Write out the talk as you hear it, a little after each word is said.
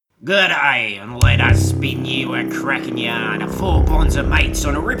G'day, and let us spin you a cracking yarn of four bonds of mates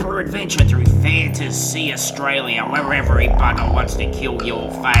on a ripper adventure through Fantasy Australia, where every bugger wants to kill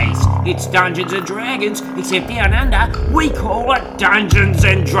your face. It's Dungeons and Dragons, except down under, we call it Dungeons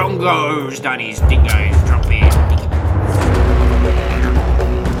and Drongos. Dunnies, dingoes, drop bears,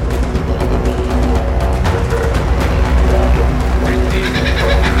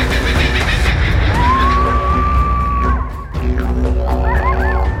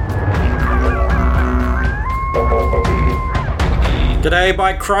 G'day,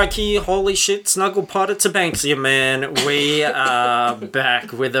 by crikey, holy shit, Snugglepot, it's a Banksia, man. We are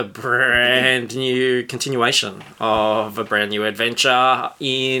back with a brand new continuation of a brand new adventure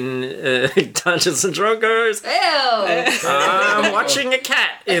in Dungeons and Dragons. Ew! I'm watching a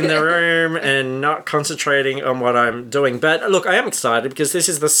cat in the room and not concentrating on what I'm doing. But look, I am excited because this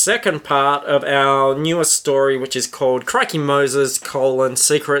is the second part of our newest story, which is called Crikey Moses,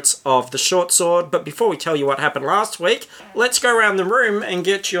 Secrets of the Short Sword. But before we tell you what happened last week, let's go around the room and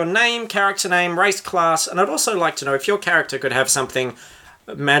get your name, character name, race, class, and I'd also like to know if your character could have something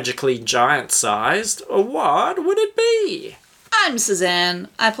magically giant-sized, what would it be? I'm Suzanne.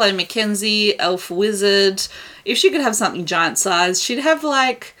 I play Mackenzie, elf wizard. If she could have something giant-sized, she'd have,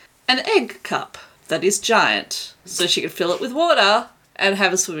 like, an egg cup that is giant. So she could fill it with water and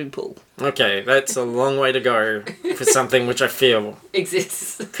have a swimming pool. Okay, that's a long way to go for something which I feel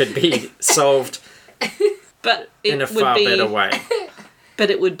Exists. could be solved But it in a would far be, better way. But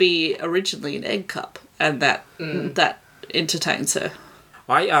it would be originally an egg cup, and that entertains her.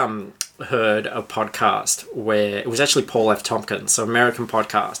 I heard a podcast where it was actually Paul F. Tompkins, so American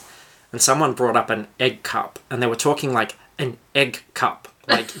podcast, and someone brought up an egg cup, and they were talking like an egg cup.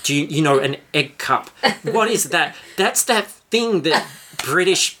 Like, do you know an egg cup? What is that? That's that thing that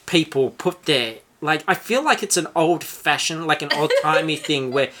British people put there. Like, I feel like it's an old-fashioned, like an old-timey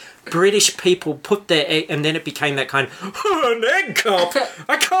thing where British people put their egg, and then it became that kind of, an egg cup?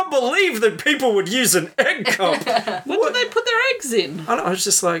 I can't believe that people would use an egg cup. What do they put their eggs in? I don't know, I was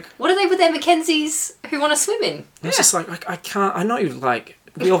just like... What do they put their Mackenzies who want to swim in? I was just like, I can't, I know, like,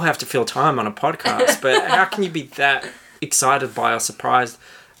 we all have to fill time on a podcast, but how can you be that excited by or surprised?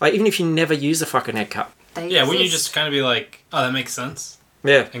 Like, even if you never use a fucking egg cup. Yeah, wouldn't you just kind of be like, oh, that makes sense?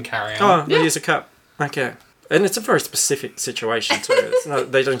 Yeah. And carry Oh, on. they use a cup. Okay. And it's a very specific situation, too. It's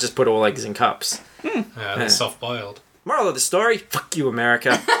not, they don't just put all eggs in cups. Yeah, they're soft-boiled. Moral of the story, fuck you,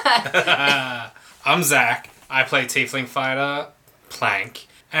 America. I'm Zach. I play Tiefling Fighter, Plank.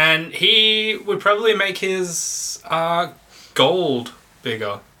 And he would probably make his gold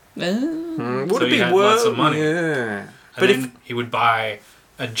bigger. Would So it he be had worth lots of money. Yeah. And But then if... he would buy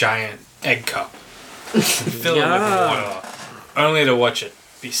a giant egg cup. Fill it with Yeah. water. Only to watch it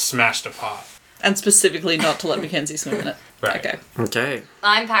be smashed apart. And specifically not to let Mackenzie swim in it. Right. Okay. Okay.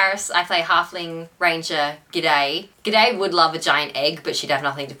 I'm Paris. I play Halfling Ranger G'day. G'day would love a giant egg, but she'd have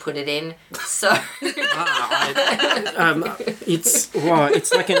nothing to put it in. So...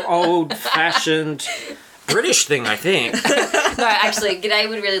 It's like an old-fashioned British thing, I think. No, actually, G'day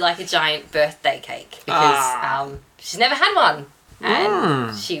would really like a giant birthday cake. Because she's never had one.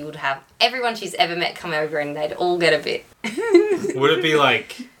 And she would have everyone she's ever met come over and they'd all get a bit. Would it be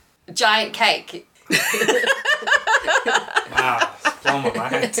like... Giant cake. Wow, it's blowing my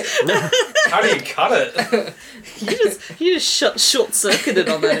mind. How do you cut it? You just short-circuited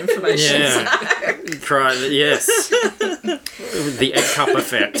on that information. Yeah. Try yes. The egg cup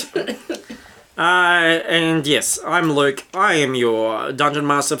effect. And yes, I'm Luke. I am your dungeon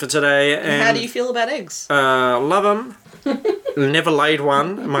master for today. And How do you feel about eggs? love them. Never laid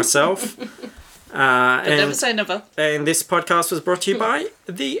one myself. But never say never. And this podcast was brought to you by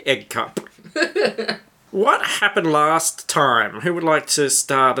the Egg Cup. What happened last time? Who would like to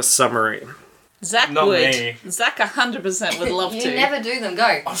start a summary? Zach Not would. me. Zach 100% would love You to. never do them.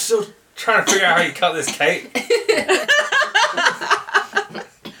 Go. I'm still trying to figure out how you cut this cake.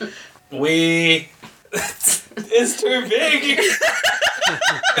 It's too big.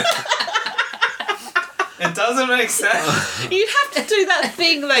 It doesn't make sense. You'd have to do that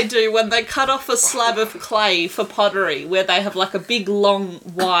thing they do when they cut off a slab of clay for pottery, where they have like a big long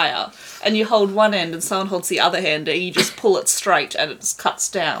wire, and you hold one end and someone holds the other hand, and you just pull it straight and it just cuts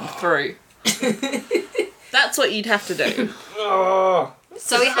down through. That's what you'd have to do. Oh,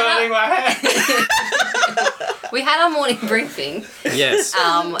 So we burning had, my head. we had our morning briefing. Yes.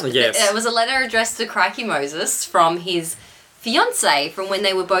 Yes. It was a letter addressed to Crikey Moses from his fiance from when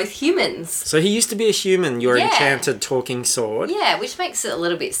they were both humans. So he used to be a human, your Yeah. enchanted talking sword. Yeah, which makes it a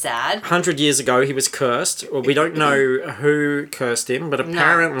little bit sad. 100 years ago, he was cursed. Well, we don't know who cursed him, but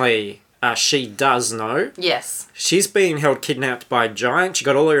apparently she does know. Yes. She's being held kidnapped by a giant. She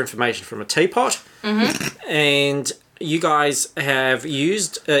got all her information from a teapot. Mm-hmm. And you guys have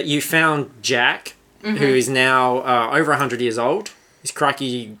used... you found Jack, who is now over 100 years old. He's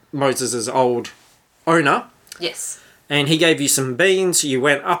Crikey Moses' old owner. Yes. And he gave you some beans. You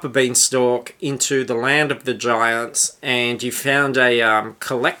went up a beanstalk into the land of the giants, and you found a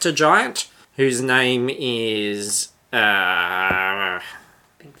collector giant whose name is Big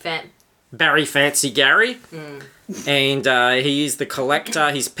fan. Barry Fancy Gary. And he is the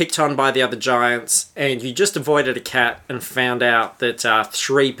collector. He's picked on by the other giants, and you just avoided a cat and found out that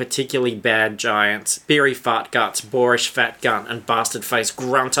 3 particularly bad giants, Beery Fart Guts, Boorish Fat Gun, and Bastard Face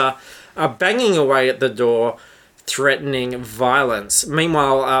Grunter, are banging away at the door, threatening violence.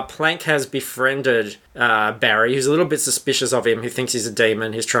 Meanwhile, Plank has befriended Barry, who's a little bit suspicious of him, who thinks he's a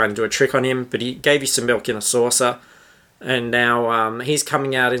demon, who's trying to do a trick on him, but he gave you some milk in a saucer, and now he's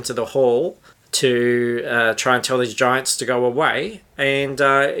coming out into the hall to try and tell these giants to go away, and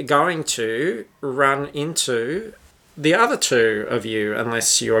going to run into the other 2 of you,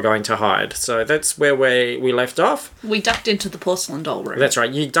 unless you are going to hide. So that's where we left off. We ducked into the porcelain doll room. That's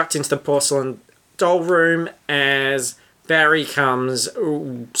right, you ducked into the porcelain doll room as Barry comes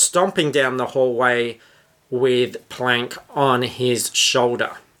stomping down the hallway with Plank on his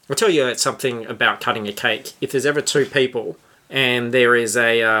shoulder. I'll tell you something about cutting a cake. If there's ever 2 people and there is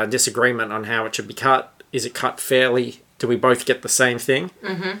a disagreement on how it should be cut, is it cut fairly? Do we both get the same thing?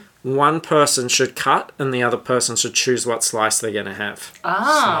 Mm-hmm. One person should cut and the other person should choose what slice they're going to have.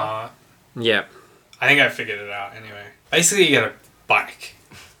 Ah. Yeah. I think I figured it out anyway. Basically, you get a bike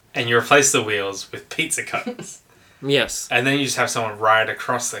and you replace the wheels with pizza cutters. Yes. And then you just have someone ride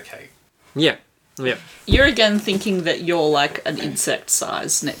across the cake. Yeah. Yeah. You're again thinking that you're like an insect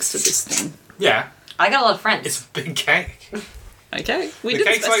size next to this thing. Yeah, I got a lot of friends. it's a big cake. Okay. The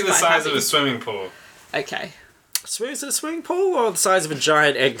cake's like the size of a swimming pool. Okay. So is it a swimming pool or the size of a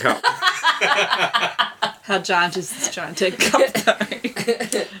giant egg cup? How giant is this giant egg cup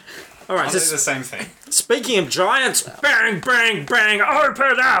though? All right. I'll do the same thing. Speaking of giants, bang, bang, bang,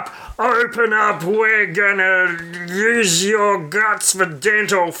 open up, we're gonna use your guts for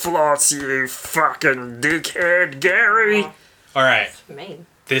dental floss, you fucking dickhead, Gary. Alright, Mean.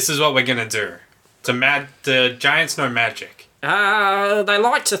 this is what we're gonna do. The giants know magic. They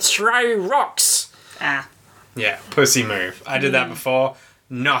like to throw rocks. Ah, Yeah, pussy move. I did that before.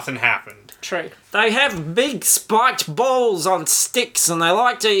 Nothing happened. true. They have big spiked balls on sticks and they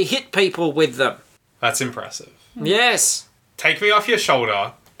like to hit people with them. That's impressive. Yes. Take me off your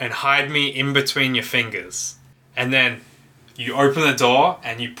shoulder and hide me in between your fingers. And then you open the door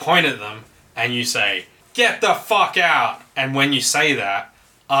and you point at them and you say, "Get the fuck out!" And when you say that,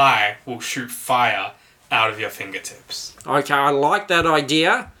 I will shoot fire out of your fingertips. Okay, I like that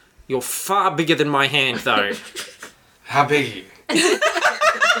idea. You're far bigger than my hand, though. How big are you?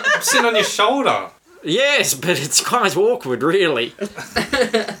 I'm sitting on your shoulder. Yes, but it's quite awkward, really.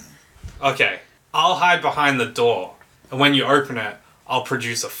 Okay, I'll hide behind the door. And when you open it, I'll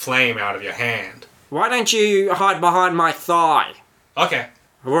produce a flame out of your hand. Why don't you hide behind my thigh? Okay,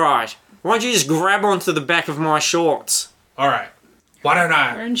 Right. Why don't you just grab onto the back of my shorts? alright. Why don't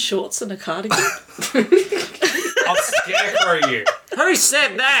I? Wearing shorts and a cardigan. I'll scarecrow you. Who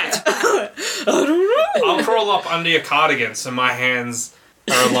said that? I don't know. I'll crawl up under your cardigan so my hands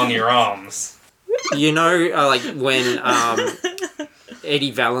are along your arms. You know, like when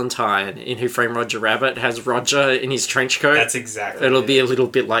Eddie Valentine in Who Framed Roger Rabbit has Roger in his trench coat? That's exactly It'll it. be a little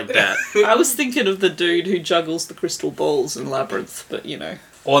bit like that. I was thinking of the dude who juggles the crystal balls in Labyrinth, but you know,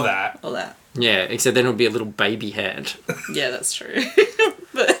 Or that. all that. Yeah, except then it'll be a little baby hand. Yeah, that's true.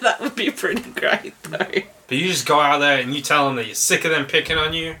 But that would be pretty great, though. But you just go out there and you tell them that you're sick of them picking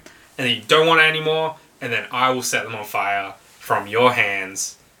on you and that you don't want it anymore, and then I will set them on fire from your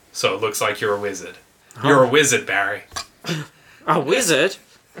hands so it looks like you're a wizard. You're a wizard, Barry. A wizard?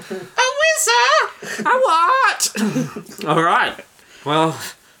 A wizard! A what? Alright. Well,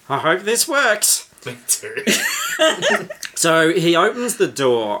 I hope this works. Me too. So he opens the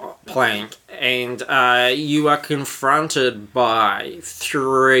door, Plank, and you are confronted by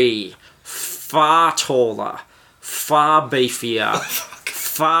 3 far taller, far beefier,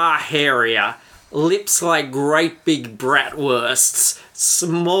 far hairier, lips like great big bratwursts,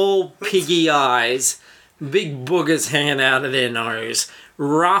 small piggy eyes, big boogers hanging out of their nose,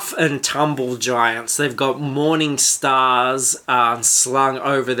 rough and tumble giants. They've got morning stars slung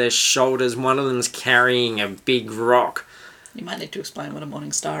over their shoulders. One of them's carrying a big rock. You might need to explain what a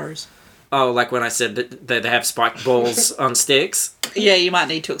morning star is. Oh, like when I said that they have spiked balls on sticks? Yeah, you might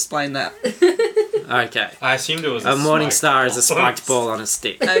need to explain that. Okay. I assumed it was A morning spiked star is a ball. spiked ball on a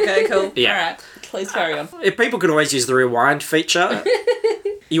stick. Okay, cool. Yeah. All right. Please carry on. If people could always use the rewind feature.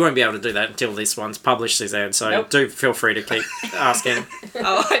 You won't be able to do that until this one's published, Suzanne, so Nope. do feel free to keep asking.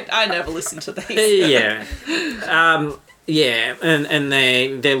 Oh, I never listen to these. Yeah. Yeah, and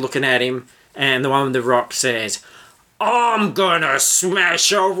they're looking at him, and the one with the rock says, I'm gonna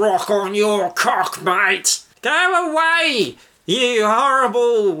smash a rock on your cock, mate! Go away, you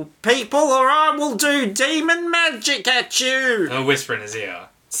horrible people, or I will do demon magic at you! And I whisper in his ear,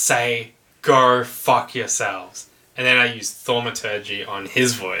 say, go fuck yourselves. And then I use thaumaturgy on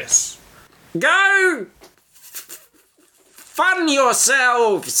his voice. Go! Fun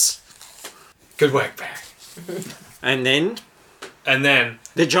yourselves! Good work, Barry. And then And then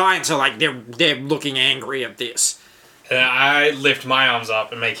the giants are like, they're looking angry at this. I lift my arms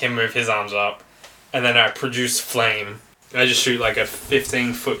up and make him move his arms up. And then I produce flame. I just shoot like a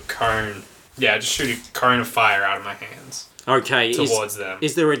 15-foot cone. Yeah, I just shoot a cone of fire out of my hands Okay, towards them.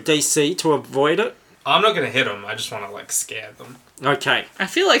 is there a DC to avoid it? I'm not going to hit them. I just want to like scare them. Okay. I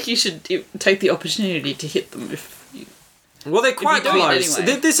feel like you should take the opportunity to hit them if you... Well, they're quite you do it close.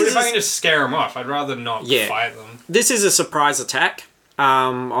 anyway. This But is if I can just scare them off, I'd rather not Yeah. fight them. this is a surprise attack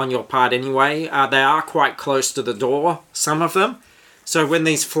on your part anyway. They are quite close to the door, some of them. So when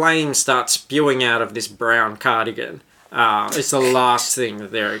these flames start spewing out of this brown cardigan, it's the last thing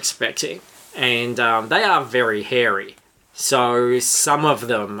that they're expecting. And they are very hairy. So some of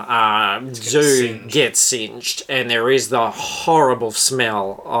them do singed. get singed. And there is the horrible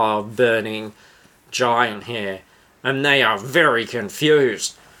smell of burning giant hair. And they are very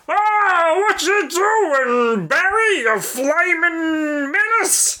confused. Oh, what you doing, Barry, you flaming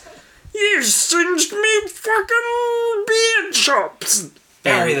menace? You singed me fucking beard chops.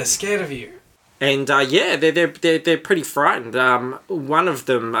 Barry, they're scared of you. And yeah, they're pretty frightened. One of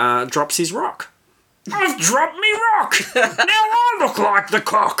them drops his rock. I've dropped me rock. Now I look like the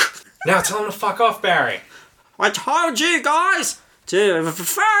cock. Now tell them to fuck off, Barry. I told you guys to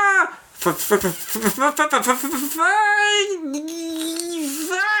fuck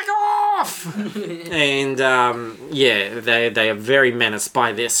off. And yeah, they are very menaced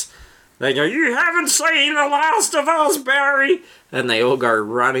by this. They go, you haven't seen the last of us, Barry! And they all go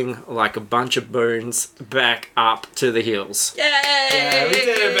running like a bunch of boons back up to the hills. Yay! Yeah, we did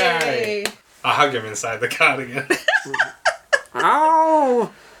it, Barry. I hug him inside the cardigan.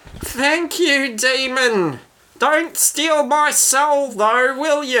 Oh, thank you, demon. Don't steal my soul, though,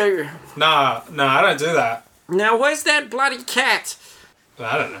 will you? Nah, I don't do that. Now, where's that bloody cat?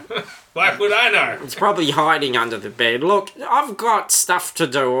 I don't know. Why would I know? It's probably hiding under the bed. Look, I've got stuff to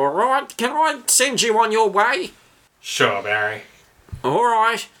do, alright? Can I send you on your way? Sure, Barry.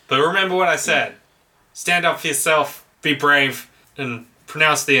 Alright. But remember what I said. Stand up for yourself, be brave, and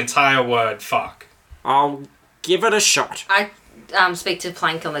pronounce the entire word fuck. I'll give it a shot. I speak to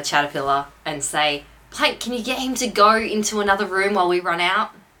Plank on the Caterpillar and say, Plank, can you get him to go into another room while we run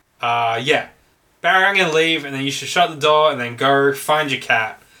out? Yeah. Barry, I'm gonna leave, and then you should shut the door, and then go find your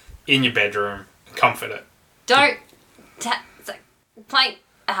cat in your bedroom and comfort it. Don't... Plank,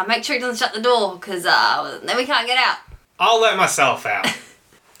 make sure he doesn't shut the door, because then we can't get out. I'll let myself out.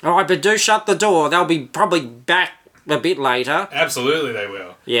 Alright, but do shut the door. They'll be probably back a bit later. Absolutely they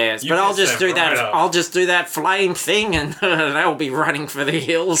will. Yes, You but I'll pissed just them do that. right off. I'll just do that flame thing, and they'll be running for the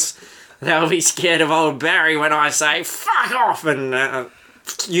hills. They'll be scared of old Barry when I say "fuck off" and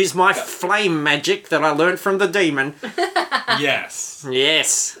use my flame magic that I learnt from the demon. Yes.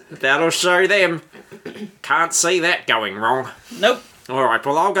 Yes, that'll show them. Can't see that going wrong. Nope. All right,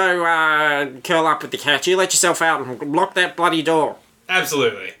 well I'll go curl up with the cat. You let yourself out and lock that bloody door.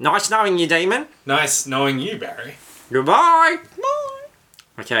 Absolutely. Nice knowing you, demon. Nice knowing you, Barry. Goodbye.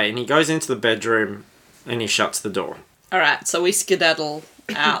 Okay, and he goes into the bedroom and he shuts the door. Alright, so we skedaddle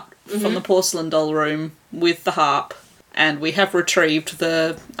out from the porcelain doll room with the harp, and we have retrieved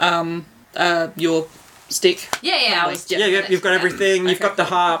the, your stick. Yeah, I was just... Yeah, you've got everything. You've got the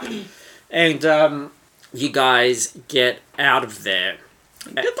harp, and you guys get out of there.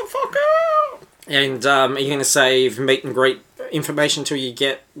 Get the fuck out! And are you going to save meet and greet information till you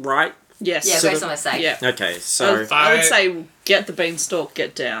get right? Yes. Yeah, So go the- somewhere safe. Yeah. Okay, so I would say get the beanstalk,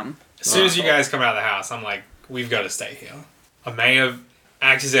 get down. As soon as you guys come out of the house, I'm like, we've got to stay here. I may have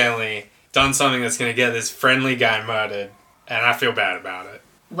accidentally done something that's going to get this friendly guy murdered, and I feel bad about it.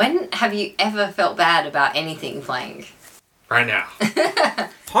 When have you ever felt bad about anything, Plank? Right now. I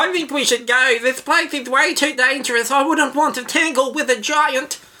think we should go. This place is way too dangerous. I wouldn't want to tangle with a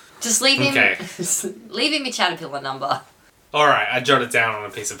giant. Just leave him... Okay. leave him your Caterpillar number. Alright, I jot it down on a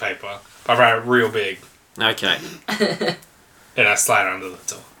piece of paper. I write it real big, Okay, and I slide it under the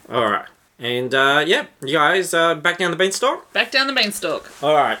door. all right. And yeah, you guys back down the beanstalk? Back down the beanstalk.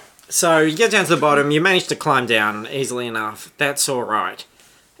 Alright, so you get down to the bottom, you manage to climb down easily enough. That's alright.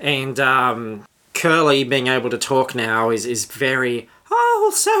 And Curly being able to talk now is very...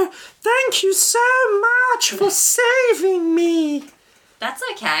 Oh, so thank you so much for saving me. That's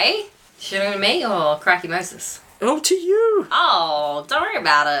okay. Shooting at me or Cracky Moses? Oh, to you. Oh, don't worry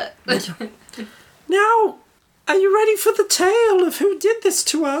about it. Now, are you ready for the tale of who did this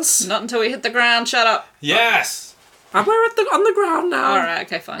to us? Not until we hit the ground. Shut up. Yes! We're on the ground now. Alright,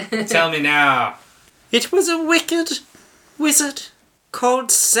 okay, fine. Tell me now. It was a wicked wizard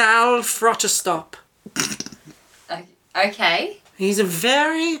called Sal Frotterstop. Okay. He's a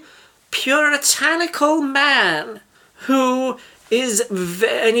very puritanical man who is...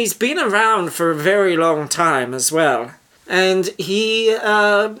 and he's been around for a very long time as well. And he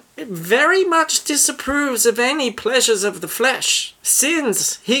very much disapproves of any pleasures of the flesh.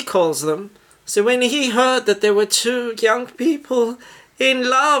 Sins, he calls them. So when he heard that there were two young people in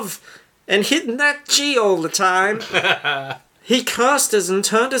love and hitting that G all the time, he cursed us and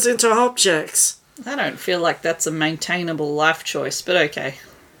turned us into objects. I don't feel like that's a maintainable life choice, but okay.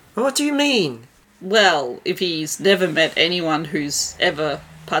 What do you mean? Well, if he's never met anyone who's ever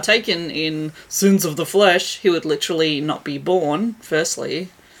partaken in sins of the flesh, he would literally not be born, firstly.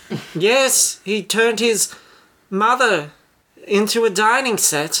 Yes, he turned his mother into a dining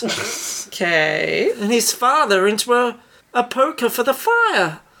set Okay. and his father into a poker for the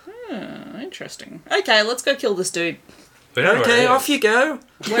fire. Interesting. Okay, let's go kill this dude. We don't know where Okay, he is. off you go.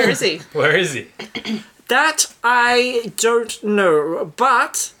 Where is he? Where is he? That I don't know,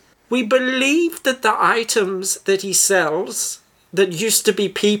 but we believe that the items that he sells that used to be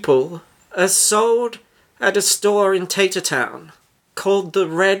people are sold at a store in Tatertown called the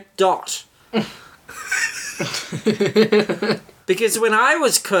Red Dot. Because when I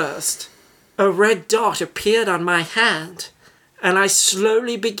was cursed, a red dot appeared on my hand and I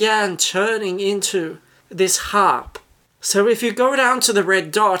slowly began turning into this harp. So if you go down to the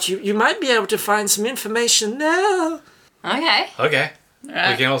Red Dot, you might be able to find some information there. Okay. Okay. We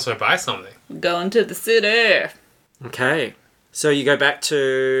Alright, can also buy something. going to the city. Okay. So you go back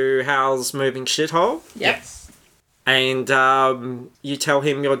to Hal's moving shithole Yep. Yes. and you tell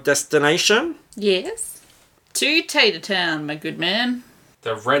him your destination. Yes. To Tatertown, my good man.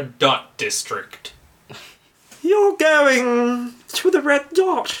 The Red Dot District. You're going to the Red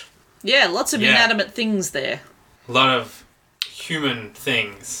Dot. Yeah, lots of Yeah. inanimate things there. A lot of human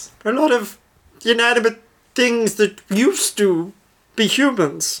things. A lot of inanimate things that used to be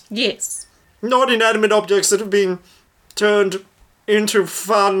humans. Yes. Not inanimate objects that have been turned into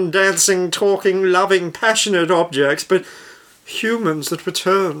fun, dancing, talking, loving, passionate objects, but humans that were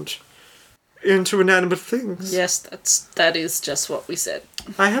turned into inanimate things. Yes, that is just what we said.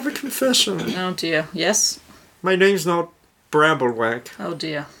 I have a confession. Oh dear. Yes. My name's not Bramblewank. Oh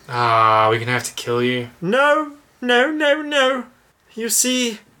dear. Ah, we're gonna have to kill you. No. You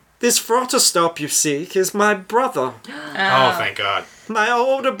see, this Frotterstop you seek is my brother. Oh, thank God. My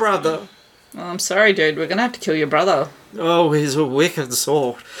older brother. Well, I'm sorry, dude. We're gonna have to kill your brother. Oh, he's a wicked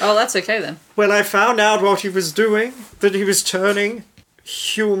sort. Oh, that's okay then. When I found out what he was doing, that he was turning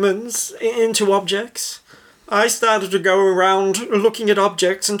humans into objects, I started to go around looking at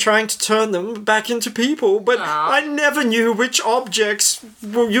objects and trying to turn them back into people, but Aw. I never knew which objects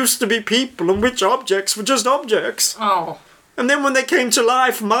used to be people and which objects were just objects. Oh. And then when they came to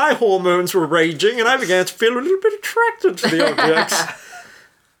life, my hormones were raging and I began to feel a little bit attracted to the objects.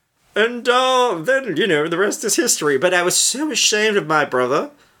 And then, the rest is history. But I was so ashamed of my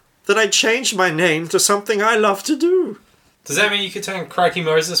brother that I changed my name to something I love to do. Does that mean you could turn Crikey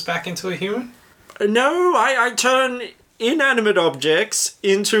Moses back into a human? No, I turn inanimate objects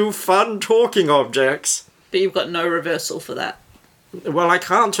into fun talking objects. But you've got no reversal for that. Well, I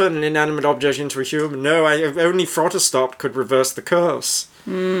can't turn an inanimate object into a human. No, only Frotterstop could reverse the curse.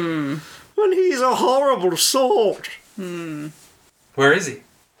 And he's a horrible sort. Where is he?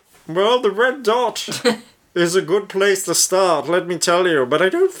 Well, the Red Dot is a good place to start, let me tell you, but I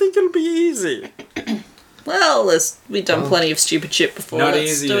don't think it'll be easy. Well, we've done plenty of stupid shit before. Not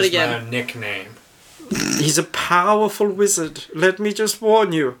Let's easy do it is again. my nickname. He's a powerful wizard, let me just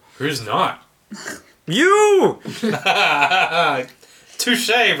warn you. Who's not? You! Touche,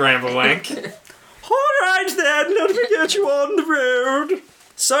 Bramblewank. Alright then, let me get you on the road.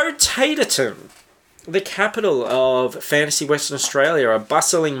 So, Taterton, the capital of fantasy Western Australia, a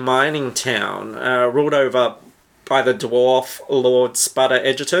bustling mining town, ruled over by the dwarf Lord Sputter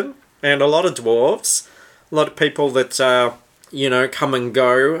Edgerton, and a lot of dwarves, a lot of people that, come and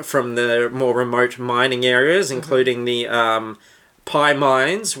go from the more remote mining areas, including the pie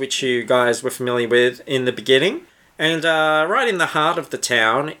mines, which you guys were familiar with in the beginning. And right in the heart of the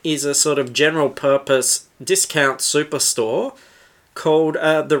town is a sort of general purpose discount superstore called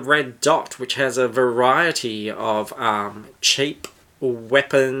the Red Dot, which has a variety of cheap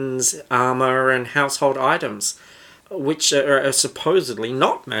weapons, armor, and household items, which are supposedly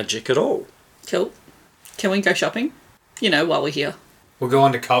not magic at all. Cool. Can we go shopping? You know, while we're here. We'll go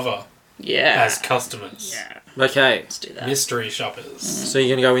undercover Yeah. as customers. Yeah. Okay, Let's do that. Mystery shoppers. so you're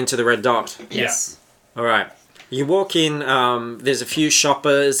going to go into the Red Dot. Yes. All right. You walk in, there's a few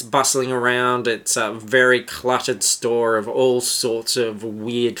shoppers bustling around. It's a very cluttered store of all sorts of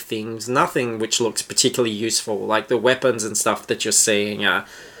weird things. Nothing which looks particularly useful. Like the weapons and stuff that you're seeing are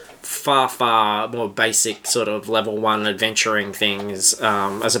far, far more basic sort of level 1 adventuring things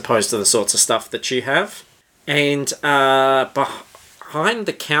as opposed to the sorts of stuff that you have. And behind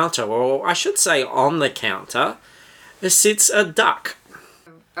the counter, or I should say on the counter, there sits a duck.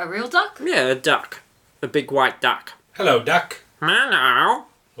 A real duck? Yeah, a duck. A big white duck. Hello, duck. Meow.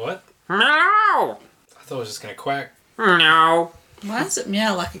 What? Meow. I thought it was just gonna quack. Meow. Why does it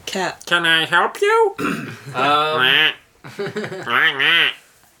meow like a cat? Can I help you?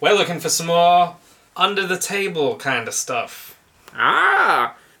 We're looking for some more under the table kind of stuff.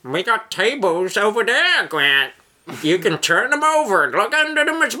 Ah, we got tables over there, Grant. You can turn them over and look under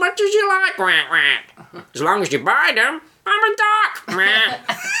them as much as you like, Grant. As long as you buy them, I'm a duck, Grant.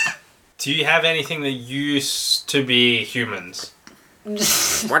 Do you have anything that used to be humans?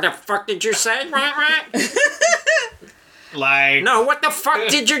 What the fuck did you say, Grant? Like, No, what the fuck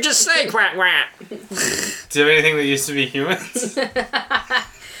did you just say, Grant? do you have anything that used to be humans?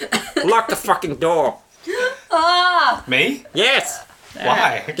 Lock the fucking door. Ah! Me? Yes,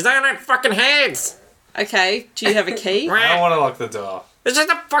 Why? because I don't have fucking hands. Okay, do you have a key? I don't want to lock the door. It's just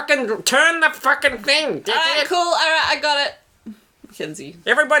a fucking turn the fucking thing. Alright, cool. Alright, I got it. Mackenzie.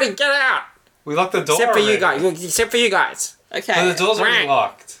 Everybody get out. We locked the door Except for you already. guys. Except for you guys. Okay. But the door's already Right.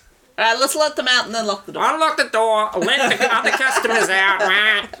 locked. Alright, let's let them out and then lock the door. Unlock the door. Let the other customers out.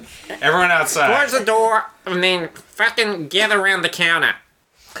 Right. Everyone outside. Close the door and then fucking gather around the counter.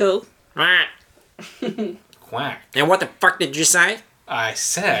 Cool. Right. Quack. And what the fuck did you say? I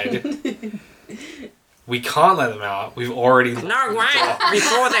said we can't let them out. We've already locked No, the right. door.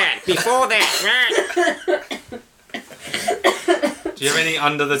 Before that. Right. Do you have any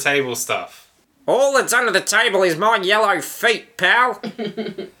under the table stuff? All that's under the table is my yellow feet, pal.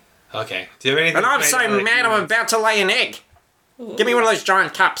 Okay. Do you have anything? And I'm made so out of mad I'm humans? about to lay an egg. Give me one of those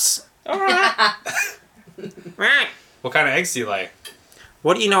giant cups. Alright. Right. What kind of eggs do you lay?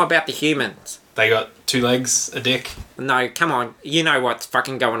 What do you know about the humans? They got 2 legs, a dick. No, come on. You know what's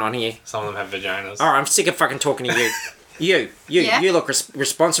fucking going on here. Some of them have vaginas. Alright, I'm sick of fucking talking to you. Yeah? You look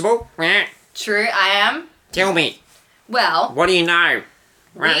responsible. Right. True, I am. Tell me, Well, what do you know?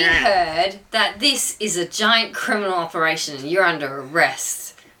 we heard that this is a giant criminal operation and you're under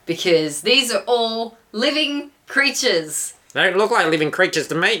arrest because these are all living creatures. They don't look like living creatures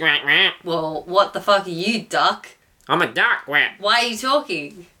to me. Well, what the fuck are you, duck? I'm a duck. Why are you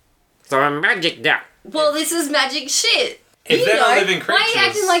talking? So I'm a magic duck. Well, this is magic shit. If You they're not know. living Why are you creatures-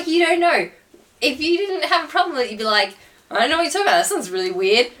 acting like you don't know? If you didn't have a problem with it, you'd be like, I don't know what you're talking about. That sounds really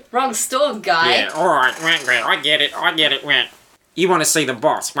weird. Wrong store, guy. Yeah, alright, I get it. You want to see the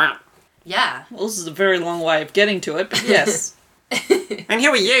boss, right? Yeah. Well, this is a very long way of getting to it, but yes. And who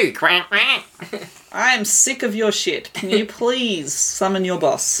are you, Quack? I am sick of your shit. Can you please summon your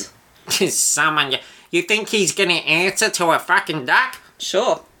boss? Summon you. You think he's gonna answer to a fucking duck?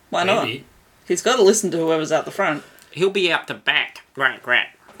 Sure. Why not? Maybe. He's got to listen to whoever's out the front. He'll be out the back. Right.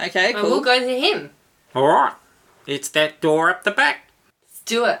 Okay, Well, cool. we'll go to him. Alright. It's that door up the back. Let's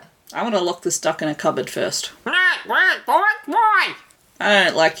do it. I want to lock this duck in a cupboard first. Right, why? I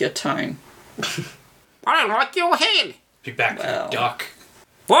don't like your tone. I don't like your head. Be back for Well. the duck.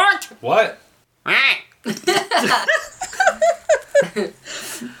 What? What? Right.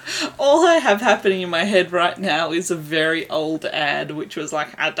 All I have happening in my head right now is a very old ad, which was like,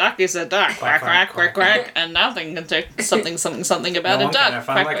 a duck is a duck, quack, quack, quack, quack, and nothing can do something about No a one duck. can have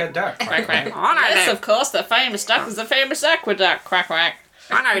fun Quack, like quack, a duck. quack, quack. I know Yes, that. of course, the famous duck is the famous aqueduct, quack, quack.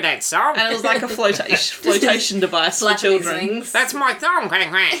 I know that song. And it was like a flotation device for Flapping his children. wings. That's my song,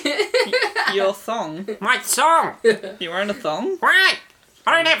 Quack. Your thong. My song. You own a thong? Right.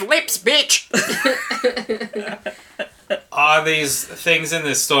 I don't have lips, bitch. Are these things in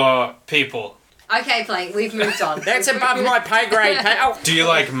this store people? Okay, Plank, we've moved on. That's above my pay grade, pal. Do you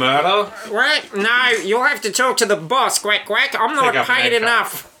like murder? Right? No, you'll have to talk to the boss, Quack. I'm not Pick up an paid egg cup.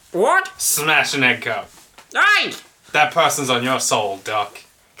 enough. What? Smash an egg cup. Hey! That person's on your soul, duck.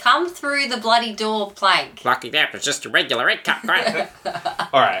 Come through the bloody door plank. Lucky that was just a regular egg cup, right?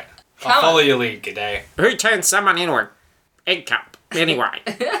 Alright. Come I'll follow on. your lead, G'day. Who turns someone into an egg cup? Anyway,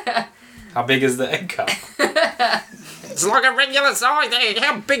 How big is the egg cup? it's like a regular size egg.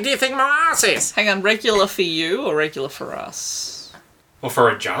 How big do you think my ass is? Hang on, regular for you or regular for us? Well, for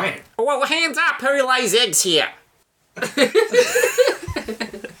a giant. Well, hands up, who lays eggs here?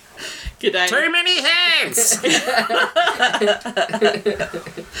 G'day. Too many hands!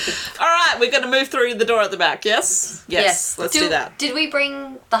 Alright, we're going to move through the door at the back, yes? Yes, let's do that. Did we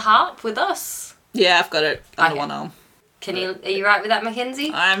bring the harp with us? Yeah, I've got it under Okay. one arm. Are you right with that,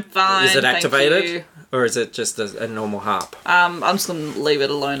 Mackenzie? I'm fine. Is it thank activated? you. Or is it just a normal harp? I'm just going to leave it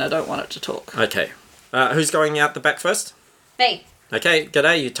alone. I don't want it to talk. Okay. Who's going out the back first? Me. Okay,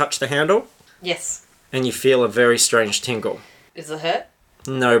 G'day, you touch the handle Yes. and you feel a very strange tingle. Does it hurt?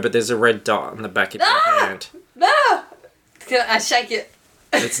 No, but there's a red dot on the back of your Ah! hand. No! Can I shake it?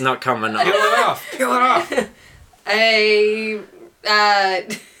 It's not coming Peel off. it off. Peel it off. I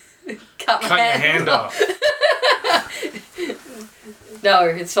cut my Cut your hand off. No,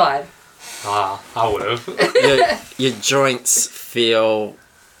 it's fine. Ah, I would have. Your joints feel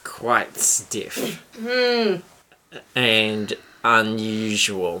quite stiff and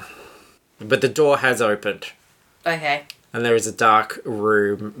unusual. But the door has opened Okay. and there is a dark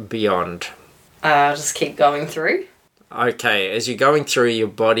room beyond. I'll just keep going through. Okay, as you're going through, your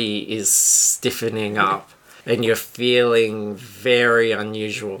body is stiffening up and you're feeling very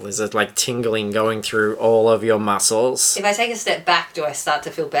unusual. There's a like tingling going through all of your muscles. If I take a step back, do I start to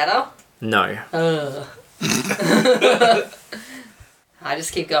feel better? No. Ugh. I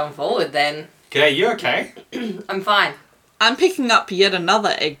just keep going forward then. G'day, you okay? I'm fine. I'm picking up yet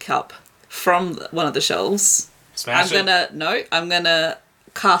another egg cup from one of the shelves. Smash it. I'm gonna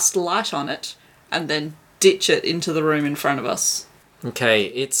cast light on it and then ditch it into the room in front of us. Okay,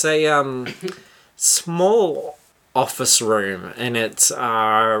 it's a small office room and it's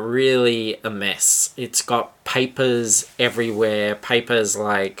really a mess. It's got papers everywhere, papers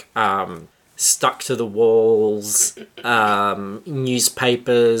like stuck to the walls,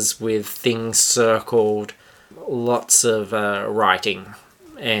 newspapers with things circled, lots of writing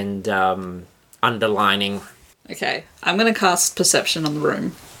and underlining. Okay, I'm gonna cast perception on the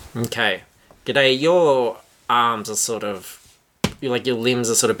room. Okay. G'day, your arms are sort of... your limbs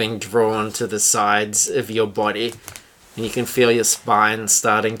are sort of being drawn to the sides of your body. And you can feel your spine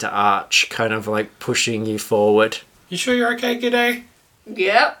starting to arch, kind of like pushing you forward. You sure you're okay, G'day?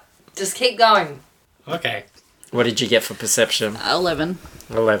 Yep. Just keep going. Okay. What did you get for perception? 11.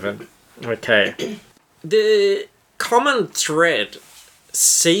 11. Okay. The common thread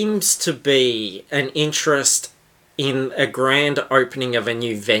seems to be an interest in a grand opening of a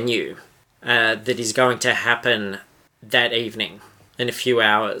new venue that is going to happen that evening in a few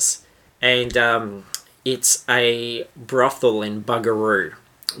hours. And it's a brothel in Bugaroo,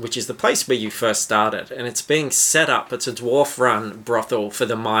 which is the place where you first started. And it's being set up. It's a dwarf-run brothel for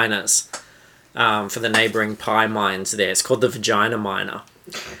the miners, for the neighbouring pie mines there. It's called the Vagina Miner.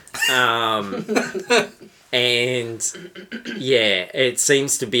 And yeah, it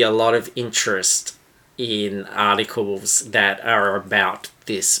seems to be a lot of interest in articles that are about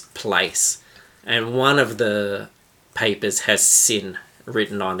this place. And one of the papers has sin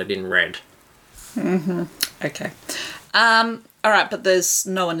written on it in red. Okay. Alright, but there's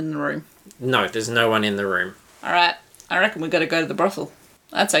no one in the room. No, there's no one in the room. Alright, I reckon we gotta go to the brothel.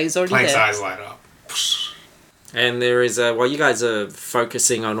 I'd say he's already Plank's there. eyes light up. And there is while you guys are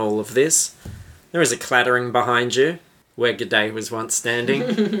focusing on all of this, there is a clattering behind you where G'day was once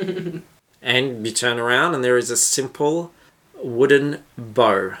standing. And you turn around and there is a simple wooden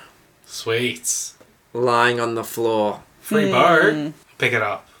bow Sweets. lying on the floor. Free bow. Pick it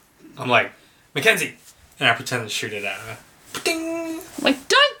up. I'm like, Mackenzie. And I pretend to shoot it at her. Ding! Like,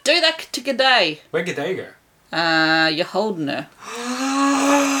 don't do that to G'day. Where'd G'day go? You're holding her.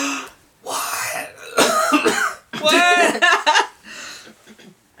 What? What?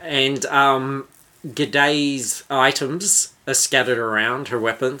 And G'day's items are scattered around, her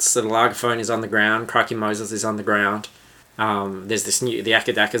weapons. The Lagerphone is on the ground, Crikey Moses is on the ground. There's the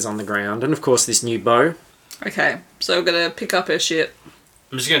Akadaka's on the ground, and of course this new bow. Okay, so we're gonna pick up her shit.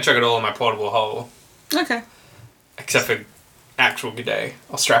 I'm just gonna chuck it all in my portable hole. Okay. Except for actual G'day.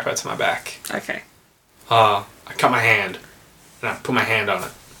 I'll strap her to my back. Okay. I cut my hand. And I put my hand on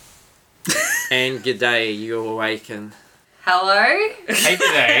it. And G'day, you awaken. Hello? Hey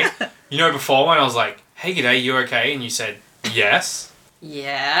G'day. You know before when I was like, hey G'day, you okay? And you said, yes.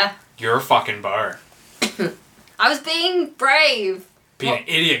 Yeah. You're a fucking bow. I was being brave. Being an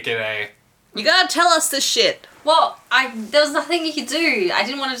idiot, G'day. You gotta tell us this shit. Well, there was nothing you could do. I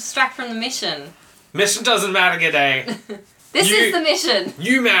didn't want to distract from the mission. Mission doesn't matter, G'day. This is the mission.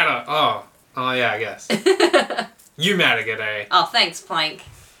 You matter. Oh yeah, I guess. You matter, G'day. Oh, thanks, Plank.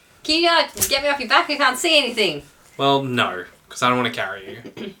 Can you get me off your back? I can't see anything. Well, no, because I don't want to carry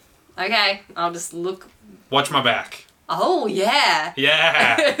you. Okay, I'll just look. Watch my back. Oh, yeah.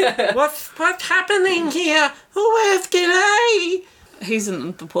 Yeah. What's happening here? Where's G'day? He's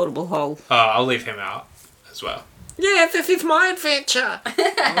in the portable hole. I'll leave him out as well. Yeah, this is my adventure.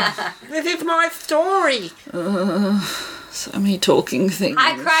 This is my story. So many talking things.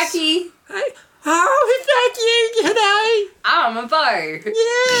 Hi, Cracky. Oh, is that you, G'day? I'm a bow.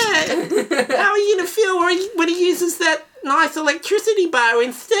 Yeah. How are you gonna feel when he uses that nice electricity bow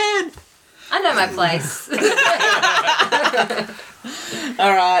instead? I know my place.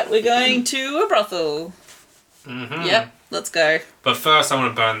 Alright, we're going to a brothel. Mm-hmm. Yep, let's go. But first, I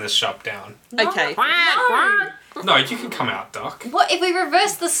want to burn this shop down. Okay. No. No, you can come out, Doc. What if we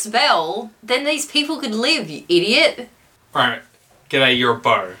reverse the spell? Then these people could live, you idiot. Alright, G'day, you're a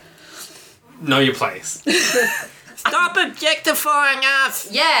bow. Know your place. Stop objectifying us.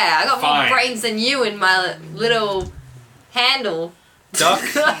 Yeah, I got Fine. more brains than you in my little handle. Duck,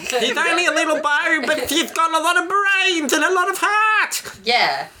 He's only a little bow, but he's got a lot of brains and a lot of heart.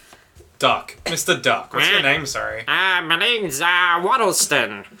 Yeah. Duck. Mr. Duck. What's your name, sorry? My name's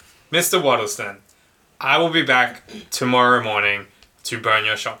Waddleston. Mr. Waddleston. I will be back tomorrow morning to burn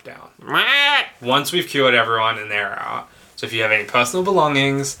your shop down. Once we've cured everyone and they're out. So if you have any personal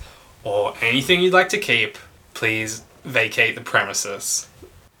belongings or anything you'd like to keep, please vacate the premises.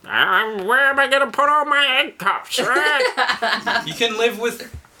 Where am I gonna put all my egg cups? You can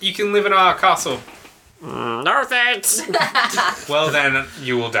live in our castle. No thanks. Well then,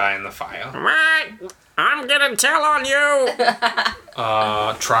 you will die in the fire. I'm gonna tell on you.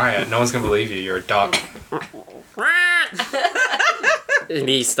 Try it. No one's gonna believe you. You're a duck. And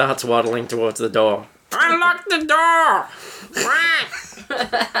he starts waddling towards the door. Unlock the door.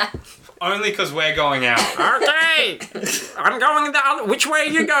 Only because we're going out. Okay. I'm going the other. Which way are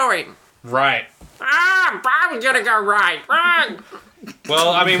you going? Right. I'm gonna go right. Well,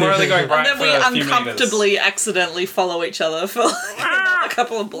 I mean, we're only going right And then for we a few meters. uncomfortably accidentally follow each other for a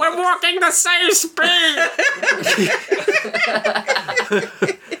couple of blocks. We're walking the same speed.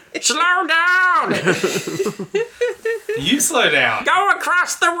 Slow down. You slow down. Go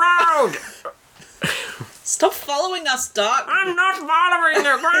across the road. Stop following us, Doc. I'm not following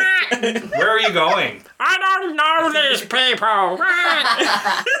you. Where are you going? I don't know these people.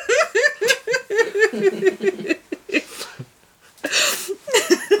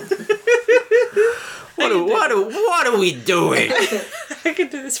 What are we doing? I could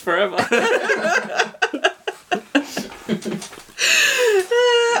do this forever.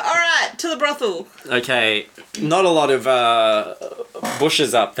 Alright, to the brothel. Okay, not a lot of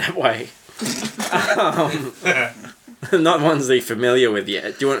bushes up that way. Not ones they're familiar with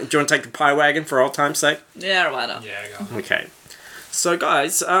yet. Do you want to take the pie wagon for old time's sake? Yeah, why not? Yeah, go. Okay. So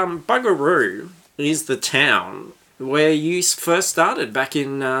guys, Bugaroo is the town where you first started back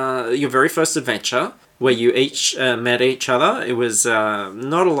in your very first adventure, where you each met each other. It was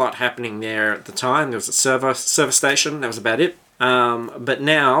not a lot happening there at the time. There was a server station. That was about it. But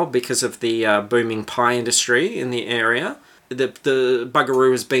now, because of the booming pie industry in the area, the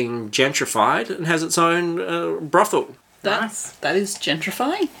Bugaroo is being gentrified and has its own brothel. That is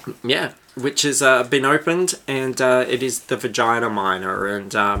gentrifying. Yeah, which has been opened, and it is the Vagina Miner,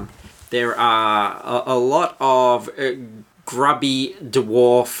 and there are a lot of grubby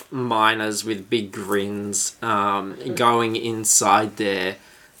dwarf miners with big grins going inside there.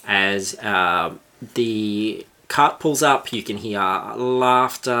 As the cart pulls up, you can hear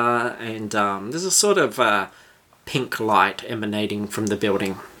laughter, and there's a sort of pink light emanating from the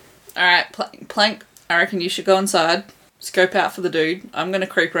building. Alright, Plank, I reckon you should go inside, scope out for the dude. I'm going to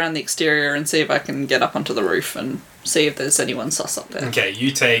creep around the exterior and see if I can get up onto the roof and see if there's anyone sus up there. Okay,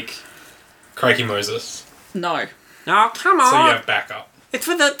 you take Crikey Moses, No, Oh, come on! so you have backup. It's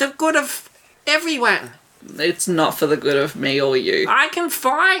for the good of everyone. it's not for the good of me or you. I can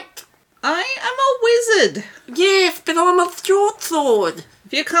fight. I am a wizard. Yes, but I'm a short sword.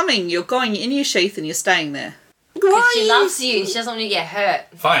 If you're coming, you're going in your sheath and you're staying there. Why? She loves you. She doesn't want you to get hurt.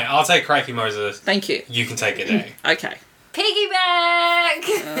 Fine, I'll take Crikey Moses. Thank you. You can take a day. Okay. Piggyback!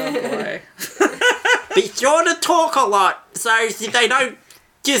 Oh boy. Be sure to talk a lot so they don't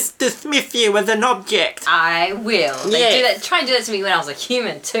just dismiss you as an object. I will. They Yeah. do that. Try and do that to me when I was a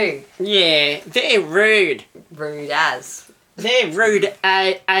human too. Yeah, they're rude. Rude as. They're rude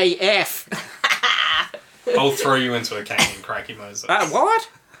AF. I'll throw you into a canyon, Crikey Moses. What?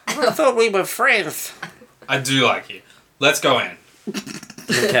 I thought we were friends. I do like you. Let's go in.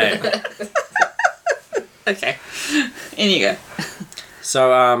 Okay. Okay. In you go.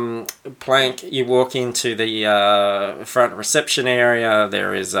 So, Plank, you walk into the front reception area.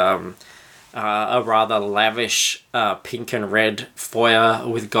 There is a rather lavish pink and red foyer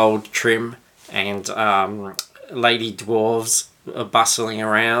with gold trim, and lady dwarves are bustling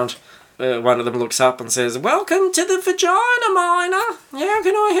around. One of them looks up and says, "Welcome to the Vagina Miner. How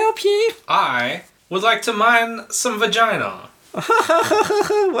can I help you?" I would like to mine some vagina.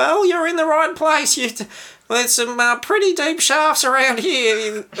 Well, you're in the right place. There's some pretty deep shafts around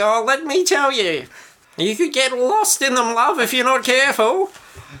here. Let me tell you. You could get lost in them, love, if you're not careful.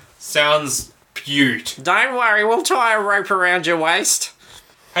 Sounds beaut. Don't worry, we'll tie a rope around your waist.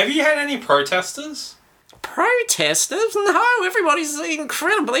 Have you had any protesters? Protesters? No, everybody's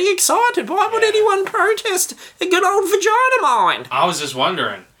incredibly excited. Why would anyone protest a good old vagina mine? I was just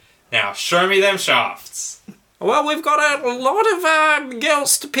wondering. Now, show me them shafts. Well, we've got a lot of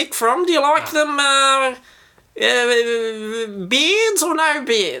girls to pick from. Do you like them beards or no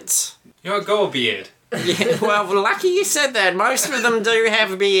beards? You're a gold beard. Yeah, well, lucky you said that. Most of them do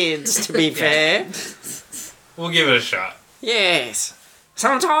have beards, to be fair. We'll give it a shot. Yes.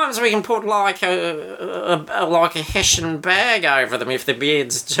 Sometimes we can put like a Hessian bag over them if the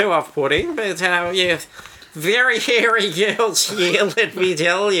beard's too off-putting, but yeah, very hairy girls here, let me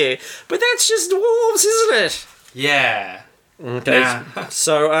tell you. But that's just dwarves, isn't it? Yeah. Okay. Nah.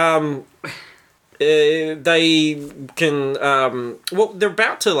 So, they can, well, they're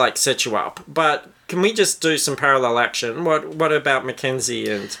about to, like, set you up, but can we just do some parallel action? What about Mackenzie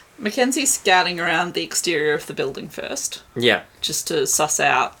and... Mackenzie's scouting around the exterior of the building first, Yeah. just to suss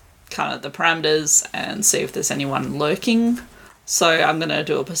out kind of the parameters and see if there's anyone lurking. So I'm going to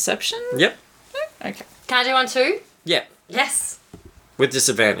do a perception. Yep. Okay. Can I do one too? Yeah. Yes. With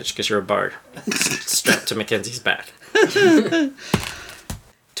disadvantage, because you're a bow. Strapped to Mackenzie's back.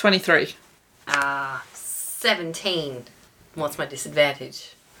 23. 17. What's my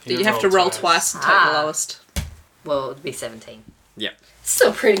disadvantage? You have to roll twice and take the lowest. Well, it would be 17. Yeah.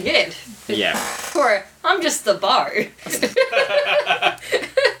 Still pretty good. Yeah. I'm just the bow.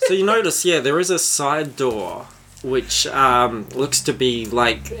 So you notice, yeah, there is a side door which looks to be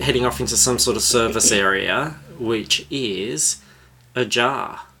like heading off into some sort of service area, which is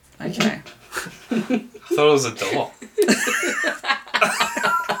ajar. Okay. I thought it was a door.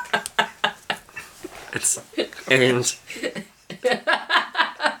 And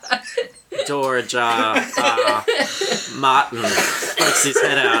door ajar. Martin pokes his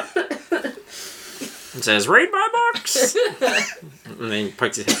head out and says, "Read my books." And then he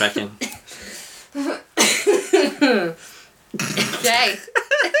pokes his head back in. Okay.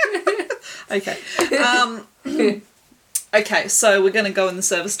 Okay. Okay, so we're going to go in the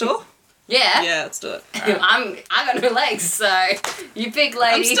service door? Yeah. Yeah, let's do it. I got no legs, so you pick,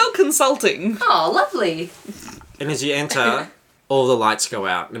 lady. I'm still consulting. Oh, lovely. And as you enter, all the lights go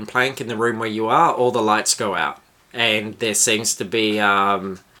out. And Plank, in the room where you are, all the lights go out. And there seems to be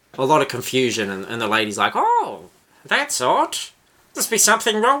a lot of confusion. And the lady's like, "Oh, that's odd. Must be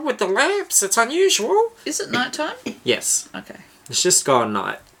something wrong with the lamps. It's unusual." Is it nighttime? Yes. Okay. It's just gone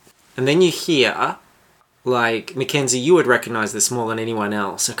night. And then you hear, like, Mackenzie, you would recognise this more than anyone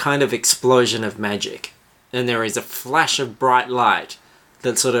else, a kind of explosion of magic. And there is a flash of bright light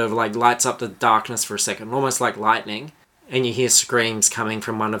that sort of, like, lights up the darkness for a second, almost like lightning. And you hear screams coming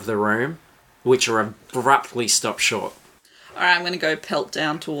from one of the room, which are abruptly stopped short. Alright, I'm going to go pelt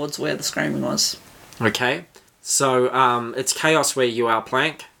down towards where the screaming was. Okay? So, it's chaos where you are,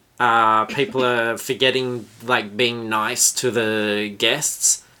 Plank. People are forgetting, like, being nice to the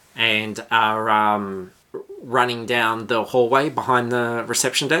guests and are running down the hallway behind the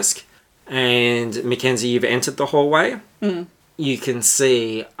reception desk. And Mackenzie, you've entered the hallway. Mm. You can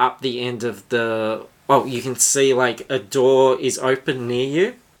see up the end of the... Well, you can see, like, a door is open near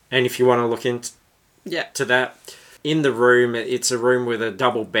you. And if you want to look into that... In the room, it's a room with a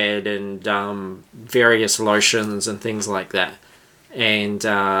double bed and various lotions and things like that. And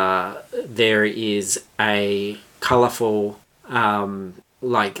there is a colourful,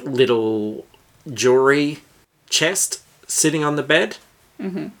 like, little jewellery chest sitting on the bed.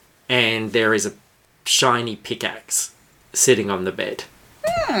 Mm-hmm. And there is a shiny pickaxe sitting on the bed.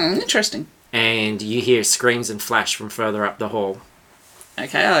 Interesting. And you hear screams and flash from further up the hall.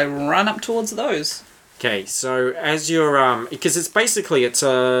 Okay, I run up towards those. Okay, so as you're, because it's basically,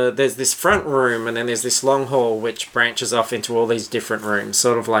 there's this front room and then there's this long hall which branches off into all these different rooms,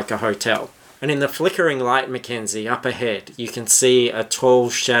 sort of like a hotel. And in the flickering light, Mackenzie, up ahead, you can see a tall,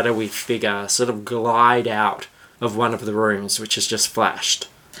 shadowy figure sort of glide out of one of the rooms, which has just flashed.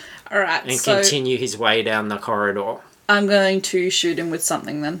 All right. and So continue his way down the corridor. I'm going to shoot him with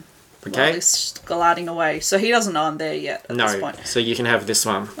something then. While Okay? he's gliding away. So he doesn't know I'm there yet at this No, point. so you can have this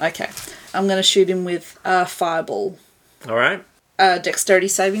one. Okay. I'm going to shoot him with a fireball. All right? Dexterity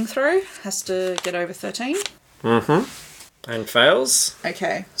saving throw. Has to get over 13. And fails.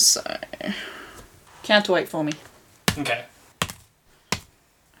 Okay, so... Counterweight for me. Okay.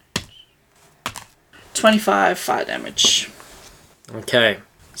 25 fire damage. Okay.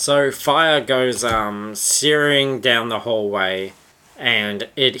 So fire goes searing down the hallway, and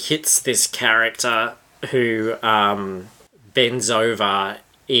it hits this character who bends over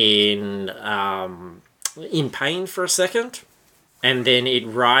in pain for a second, and then it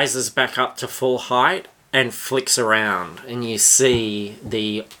rises back up to full height and flicks around, and you see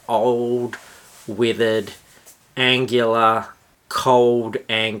the old, withered, angular, cold,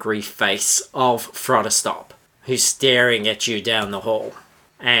 angry face of Frotterstop, who's staring at you down the hall.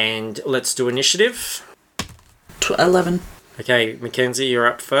 And let's do initiative. 11. Okay, Mackenzie, you're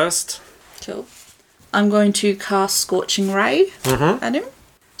up first. Cool. I'm going to cast Scorching Ray at him.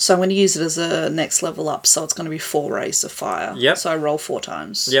 So I'm going to use it as a next level up, so it's going to be 4 rays of fire. Yep. So I roll 4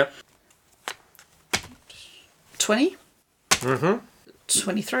 times. Yep. 20.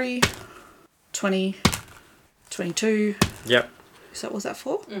 23. 20. 22. Yep. Was that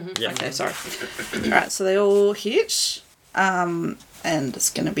 4? Yep. Okay, sorry. Alright, so they all hit. And it's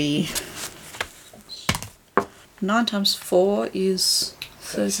going to be 9 times 4 is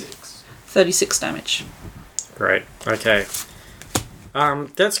 36 damage. Great. Okay.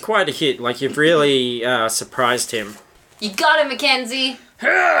 That's quite a hit. Like, you've really surprised him. You got it, Mackenzie.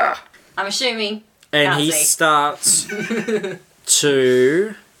 I'm assuming. And Can't he see. starts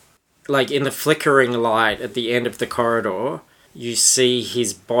to, like, in the flickering light at the end of the corridor, you see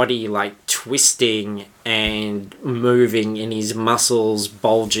his body, like, twisting and moving, and his muscles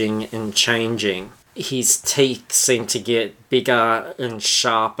bulging and changing. His teeth seem to get bigger and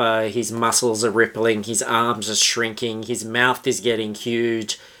sharper, his muscles are rippling, his arms are shrinking, his mouth is getting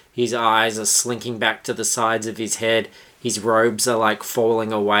huge, his eyes are slinking back to the sides of his head, his robes are, like,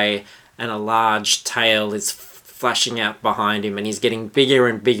 falling away, and a large tail is flashing out behind him, and he's getting bigger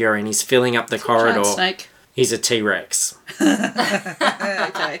and bigger, and he's filling up the corridor. Giant snake. He's a T-Rex.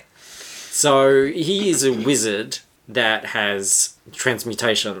 Okay. So he is a wizard that has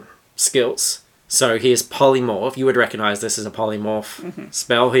transmutation skills. So he is polymorph. You would recognize this as a polymorph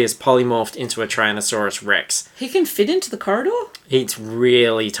spell. He is polymorphed into a Tyrannosaurus Rex. He can fit into the corridor? It's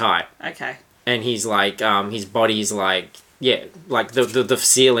really tight. Okay. And he's like, his body's like, yeah, like the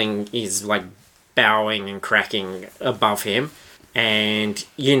ceiling is like bowing and cracking above him. And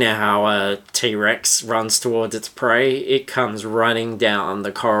you know how a T-Rex runs towards its prey? It comes running down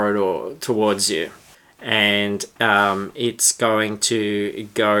the corridor towards you. And it's going to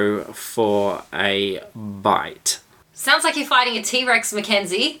go for a bite. Sounds like you're fighting a T-Rex,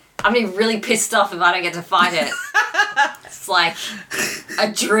 Mackenzie. I'm gonna be really pissed off if I don't get to fight it. It's like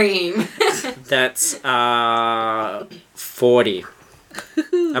a dream. That's 40.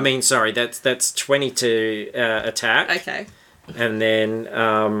 I mean, sorry, that's 20 to attack. Okay. And then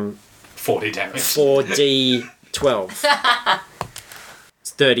 40 damage. 4d12.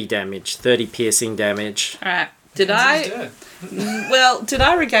 It's 30 damage, 30 piercing damage. Alright. He's Did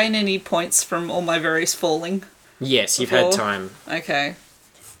I regain any points from all my various falling? Yes, you've had Before? time. Okay.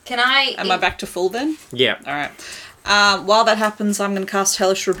 Can I... Am I back to full then? Yeah. Alright. While that happens, I'm going to cast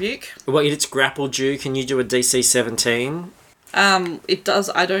Hellish Rebuke. Well, it's grappled you. Can you do a DC 17? It does.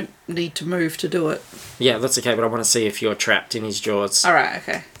 I don't need to move to do it. Yeah, that's okay, but I want to see if you're trapped in his jaws. Alright,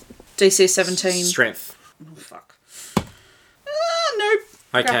 okay. DC 17. Strength. Oh, fuck. Nope.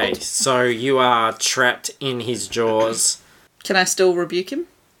 Okay, Grappled. so you are trapped in his jaws. Can I still rebuke him?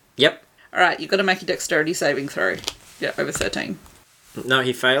 Yep. Alright, you've got to make a dexterity saving throw. Yeah, over 13. No,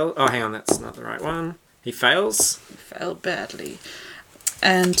 he failed. Oh, hang on, that's not the right one. He fails. Failed badly.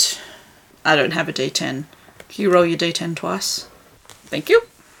 And I don't have a D10. Can you roll your D10 twice? Thank you.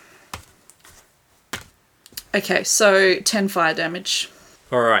 Okay, so 10 fire damage.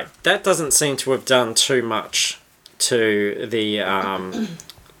 Alright, that doesn't seem to have done too much to the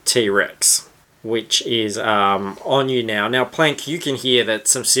T-Rex, which is on you now. Now, Plank, you can hear that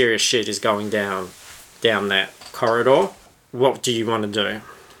some serious shit is going down that corridor. What do you want to do?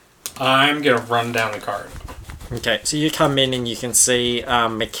 I'm going to run down the corridor. Okay, so you come in and you can see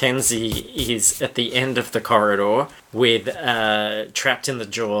Mackenzie is at the end of the corridor with trapped in the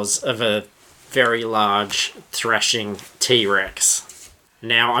jaws of a very large thrashing T-Rex.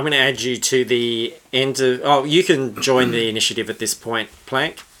 Now, I'm going to add you to the end of... Oh, you can join the initiative at this point,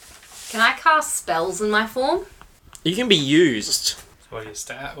 Plank. Can I cast spells in my form? You can be used. What are your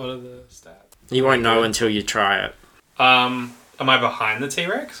stat? What are the stats? You won't know until you try it. Am I behind the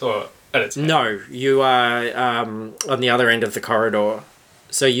T-Rex or at its head? No, you are on the other end of the corridor.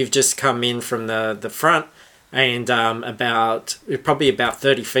 So you've just come in from the front, and probably about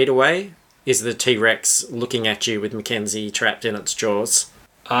 30 feet away is the T-Rex looking at you with Mackenzie trapped in its jaws.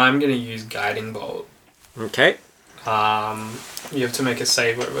 I'm gonna use Guiding Bolt. Okay. You have to make a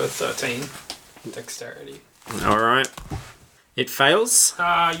save over 13 dexterity. All right. It fails.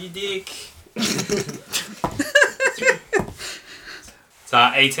 Ah, you dick. It's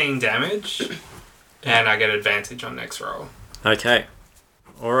 18 damage, and I get advantage on next roll. Okay.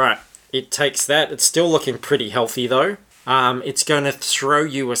 All right. It takes that. It's still looking pretty healthy, though. It's going to throw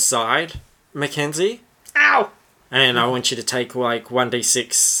you aside, Mackenzie. Ow! And I want you to take,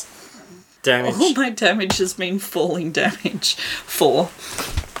 1d6 damage. All my damage has been falling damage. 4.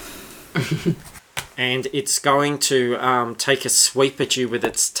 And it's going to take a sweep at you with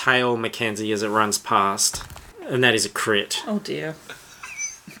its tail, Mackenzie, as it runs past. And that is a crit. Oh dear.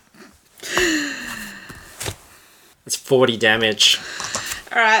 It's 40 damage.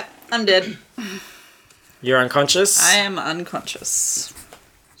 Alright, I'm dead. You're unconscious? I am unconscious.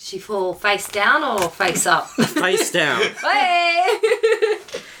 She fall face down or face up? Face down. Hey!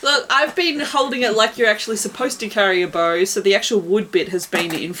 Look, I've been holding it like you're actually supposed to carry a bow, so the actual wood bit has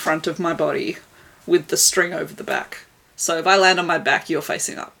been in front of my body with the string over the back. So if I land on my back, you're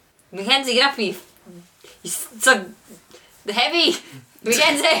facing up. Mackenzie, get up here. You're so heavy.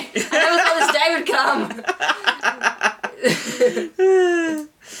 Mackenzie, I never thought this day would come.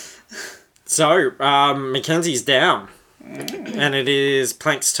 So, Mackenzie's down. And it is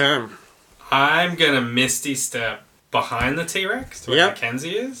Plank's turn. I'm gonna Misty Step behind the T-Rex to where Yep.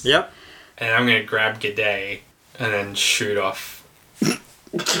 Mackenzie is. Yep. And I'm gonna grab G'day and then shoot off.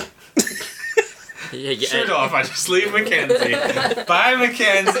 Yeah, Shoot off, I just leave Mackenzie. Bye,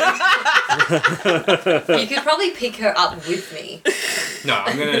 Mackenzie! You could probably pick her up with me. No,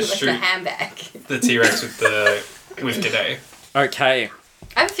 I'm gonna Like shoot the handbag. the T-Rex with G'day. Okay.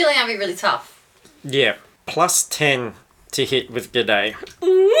 I have a feeling I'll be really tough. Yeah. Plus 10 to hit with G'day.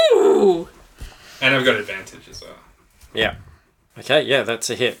 Ooh! And I've got advantage as well. Yeah. Okay, yeah, that's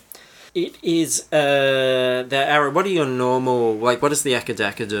a hit. It is, the arrow, what are your normal, what does the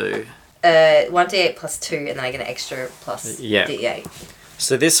Akadaka do? 1d8 plus 2, and then I get an extra plus Yeah. d8.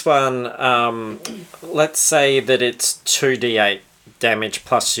 So this one, let's say that it's 2d8 damage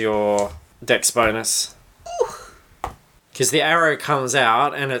plus your dex bonus. Because the arrow comes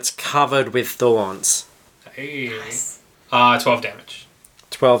out and it's covered with thorns. Hey. Nice. 12 damage.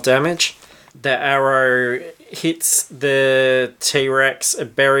 12 damage. The arrow hits the T-Rex,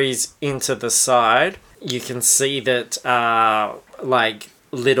 it buries into the side. You can see that,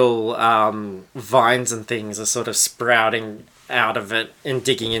 little vines and things are sort of sprouting out of it and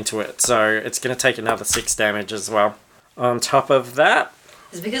digging into it. So it's going to take another 6 damage as well. On top of that,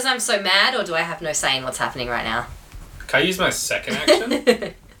 Is it because I'm so mad, or do I have no say in what's happening right now? Can I use my second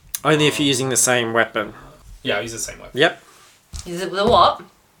action? only if you're using the same weapon. Yeah, I'll use the same weapon. Yep. Is it the what?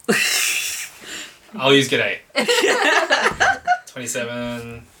 I'll use G'day.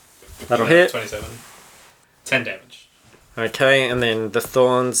 27. That'll hit. 27. 10 damage. Okay, and then the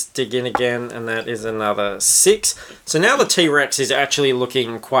thorns dig in again, and that is another 6. So now the T-Rex is actually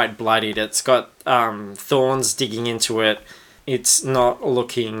looking quite bloodied. It's got thorns digging into it. It's not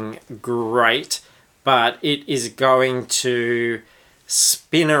looking great, but it is going to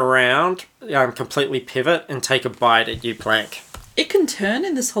spin around, completely pivot, and take a bite at you, Plank. It can turn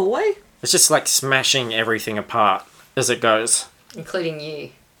in this hallway? It's just like smashing everything apart as it goes. Including you.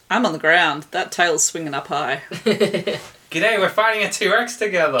 I'm on the ground. That tail's swinging up high. G'day, we're fighting a T-Rex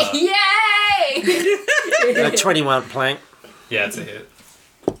together. Yay! 21 Plank. Yeah, it's a hit.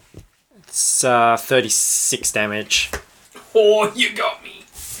 It's 36 damage. Oh, you got me.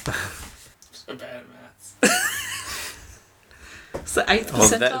 So bad at maths. It's the 8th Oh,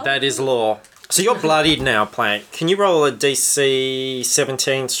 percentile? that is law. So you're bloodied now, Plank. Can you roll a DC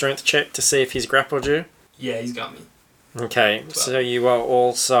 17 strength check to see if he's grappled you? Yeah, he's got me. Okay, so you are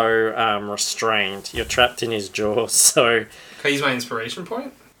also restrained. You're trapped in his jaws, so Can I use my inspiration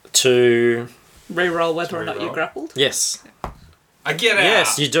point? to... Reroll whether or not Reroll. you're grappled. Yes. I get out.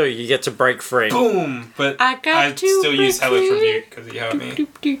 Yes, you do. You get to break free. Boom! But I got to still use break Hellish free. Rebuke because he hurt me. Doop,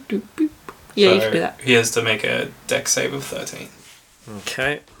 doop, doop, doop. Yeah, So you can do that. He has to make a dex save of 13.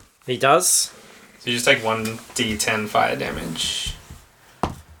 Okay. He does. So you just take 1d10 fire damage.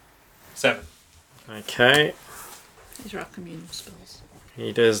 7. Okay. These are our communal spells.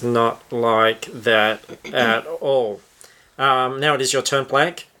 He does not like that at all. Now it is your turn,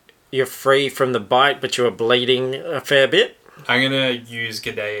 Plank. You're free from the bite, but you are bleeding a fair bit. I'm gonna use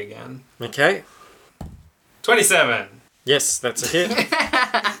G'day again. Okay. 27. Yes, that's a hit.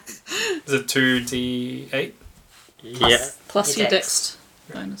 Is it 2d8? Yeah. Plus Your your dex.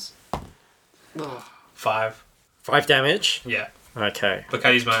 dex bonus. 5. 5 damage. Yeah. Okay. Look, I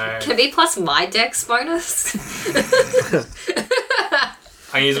use my. Can it be plus my dex bonus?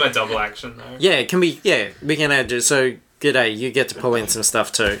 I use my double action though. Yeah, it can be. Yeah, we can add it. So, G'day, you get to pull in some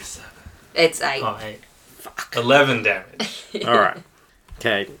stuff too. It's 8. Oh, 8. 11 damage. Alright.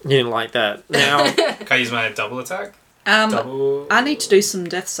 Okay, you didn't like that. Now. Can I use my double attack? Double. I need to do some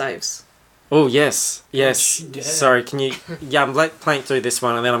death saves. Oh, yes. Yes. Yeah. Sorry, can you. Yeah, let Plank do this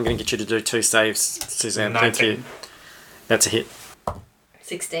one and then I'm going to get you to do 2 saves, Suzanne. Thank 19. you. That's a hit.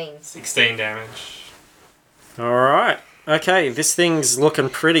 16. 16 damage. Alright. Okay, this thing's looking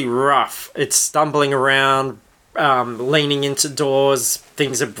pretty rough. It's stumbling around, leaning into doors.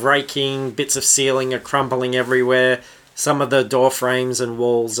 Things are breaking. Bits of ceiling are crumbling everywhere. Some of the door frames and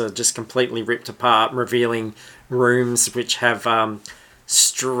walls are just completely ripped apart, revealing rooms which have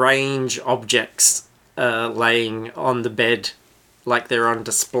strange objects laying on the bed like they're on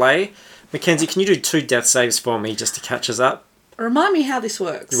display. Mackenzie, can you do 2 death saves for me just to catch us up? Remind me how this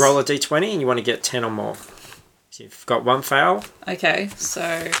works. You roll a d20 and you want to get 10 or more. So you've got 1 fail. Okay,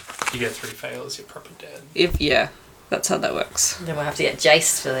 so You get 3 fails, you're probably dead. yeah, that's how that works. Then we'll have to get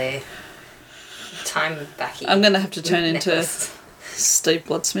Jace for the time backy. I'm gonna have to turn into necklace. Steve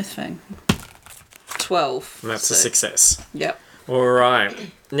Bloodsmith thing. 12. And that's so, a success. Yep.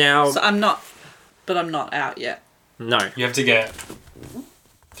 Alright. Now, So I'm not out yet. no. You have to get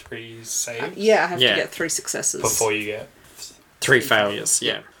 3 saves Yeah, I have Yeah. to get 3 successes. before you get. 3 failures,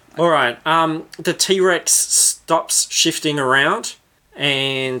 yeah. Alright, the T-Rex stops shifting around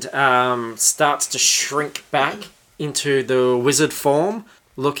and starts to shrink back into the wizard form,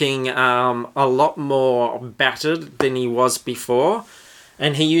 looking a lot more battered than he was before.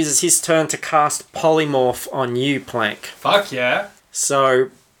 And he uses his turn to cast Polymorph on you, Plank. Fuck yeah! So,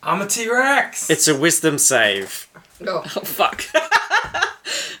 I'm a T-Rex! it's a wisdom save. Oh. Oh, fuck.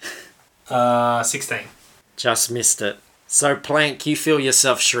 16. Just missed it. So, Plank, you feel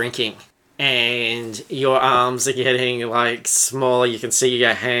yourself shrinking. And your arms are getting, like, smaller. You can see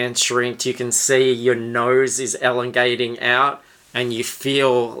your hand shrink. You can see your nose is elongating out. And you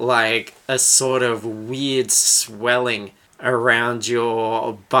feel, like, a sort of weird swelling around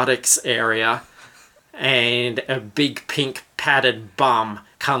your buttocks area. And a big pink padded bum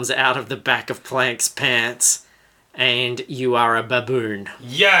comes out of the back of Plank's pants. And you are a baboon.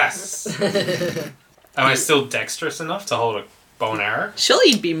 Yes! Am I still dexterous enough to hold a bow and arrow?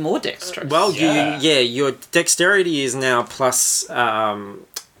 Surely you'd be more dexterous. Well, Yeah. your dexterity is now plus,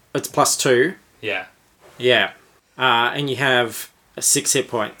 it's plus 2. Yeah. Yeah. And you have 6 hit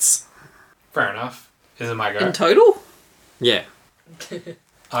points. Fair enough. Is it my go? in total? Yeah. Is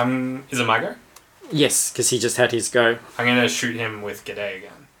it my go? Yes, because he just had his go. I'm gonna shoot him with G'day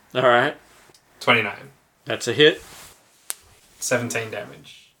again. Alright. 29. That's a hit. 17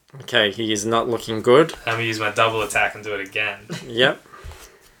 damage. Okay, he is not looking good. I'm gonna use my double attack and do it again. Yep.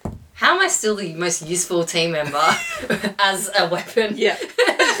 How am I still the most useful team member as a weapon? Yeah.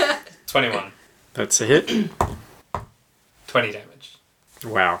 21. That's a hit. 20 damage.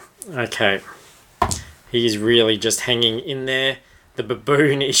 Wow. Okay. He's really just hanging in there. The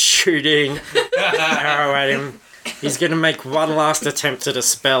baboon is shooting arrow at him. He's going to make one last attempt at a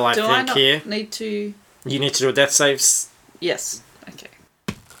spell, I Do I think, not here. need to... You need to do a death save. Yes. Okay.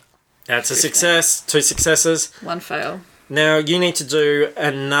 That's a success. 2 successes. 1 fail. Now, you need to do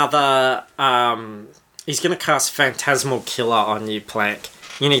another... he's going to cast Phantasmal Killer on you, Plank.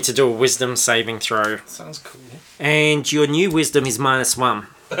 You need to do a wisdom saving throw. Sounds cool. And your new wisdom is -1.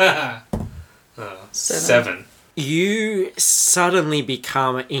 7. You suddenly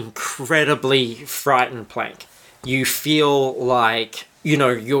become incredibly frightened, Plank. You feel like, you know,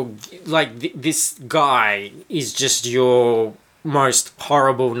 you're like this guy is just your most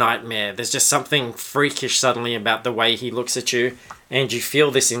horrible nightmare. There's just something freakish suddenly about the way he looks at you, and you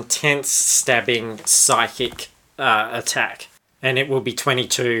feel this intense stabbing psychic attack. And it will be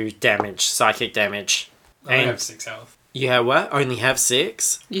 22 damage, psychic damage. I only And have 6 health. you have what? Only have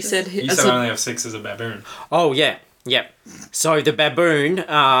 6? You said... You as said a- I only have 6 as a baboon. Oh, yeah. Yep. So the baboon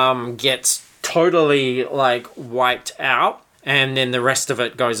gets totally, like, wiped out, and then the rest of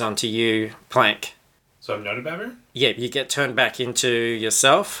it goes onto you, Plank. So I'm not a baboon? Yeah, you get turned back into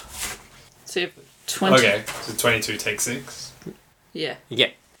yourself. So you have 20... Okay, so 22 takes 6. Yeah. Yeah.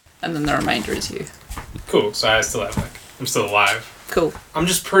 And then the remainder is you. Cool, so I still have, like, I'm still alive. Cool. I'm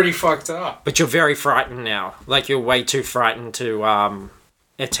just pretty fucked up. But you're very frightened now. Like, you're way too frightened to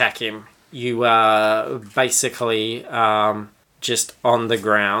attack him. you are basically just on the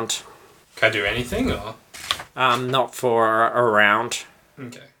ground. Can I do anything or? Not for a round.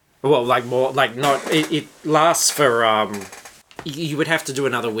 Okay. Well, like more, like not. It lasts for. You would have to do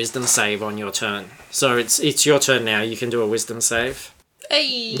another wisdom save on your turn. So it's your turn now. You can do a wisdom save.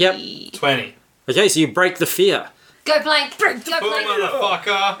 Hey. Yep. 20. Okay, so you break the fear. Go Plank! Go Boom, Plank!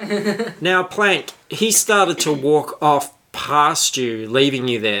 motherfucker! Now, Plank, he started to walk off past you, leaving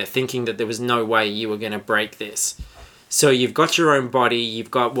you there, thinking that there was no way you were going to break this. So you've got your own body.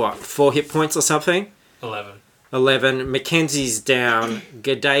 You've got, what, 4 hit points or something? 11. 11. Mackenzie's down.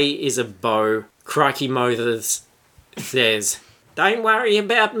 G'day is a bow. Crikey Moses says, "Don't worry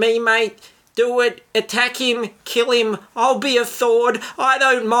about me, mate. Do it. Attack him. Kill him. I'll be a Thord. I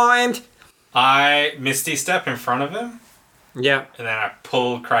don't mind." I Misty Step in front of him, Yeah. and then I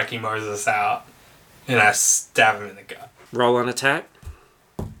pull Crikey Moses out, and I stab him in the gut. Roll on attack.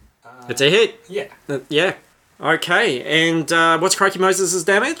 It's a hit. Yeah. Yeah. Okay, and what's Crikey Moses'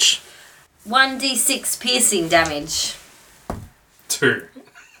 damage? 1d6 piercing damage. 2.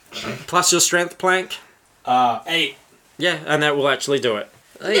 Plus your strength, Plank. 8. Yeah, and that will actually do it.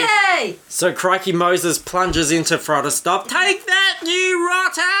 Yay! So Crikey Moses plunges into Frotterstop. Take that, you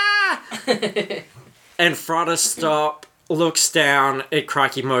rotter! And Frotterstop looks down at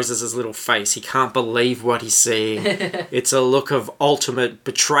Crikey Moses' little face. He can't believe what he's seeing. It's a look of ultimate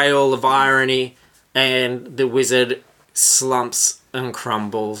betrayal of irony. And the wizard slumps and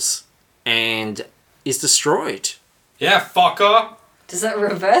crumbles and is destroyed. Yeah, fucker! Does that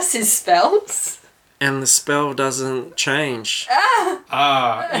reverse his spells? And the spell doesn't change. You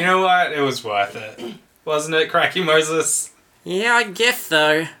know what? It was worth it. Wasn't it, Crikey Moses? Yeah, I guess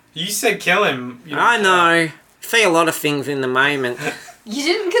though. You said kill him. You I didn't know. Say a lot of things in the moment. You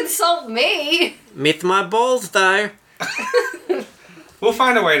didn't consult me! Myth my balls though. We'll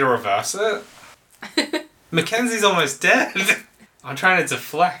find a way to reverse it. Mackenzie's almost dead. I'm trying to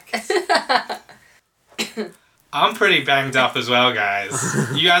deflect. I'm pretty banged up as well, guys.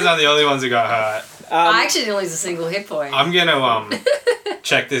 You guys aren't the only ones who got hurt. I actually didn't lose a single hit point. I'm gonna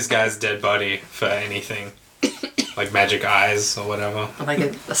check this guy's dead body for anything. Like magic eyes or whatever. Like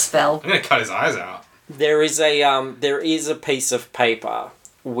a spell. I'm gonna cut his eyes out. There is a piece of paper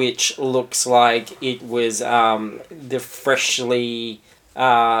which looks like it was the freshly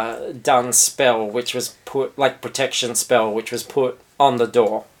done spell, which was put, like protection spell, which was put on the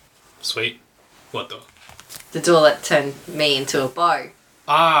door. Sweet. What the? The door that turned me into a bow.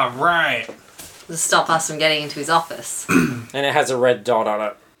 Ah, right. To stop us from getting into his office. And it has a red dot on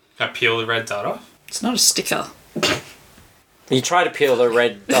it. Can I peel the red dot off? It's not a sticker. You try to peel the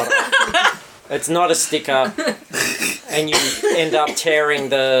red dot off. It's not a sticker. And you end up tearing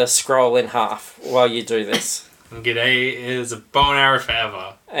the scroll in half while you do this. And G'day is a bow and arrow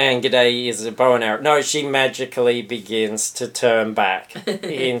forever. And G'day is a bow and arrow. No, she magically begins to turn back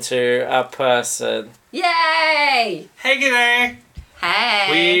into a person. Yay! Hey, G'day! Hey!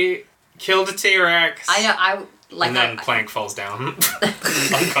 We killed a T-Rex. I know, And then Plank falls down.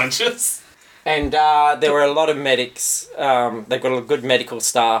 Unconscious. And there were a lot of medics. They've got a good medical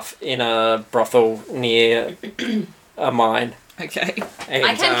staff in a brothel near a mine. Okay. And,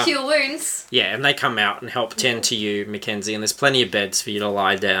 I can cure wounds. Yeah, and they come out and help tend to you, Mackenzie, and there's plenty of beds for you to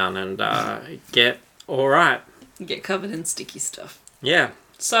lie down and get all right. Get covered in sticky stuff. Yeah.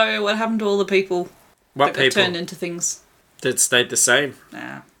 So, what happened to all the people What that got people turned into things? that stayed the same?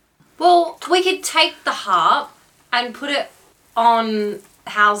 Nah. Well, we could take the harp and put it on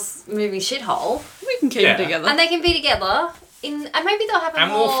Hal's moving shithole, We can keep Yeah. it together. and they can be together. And maybe they'll have a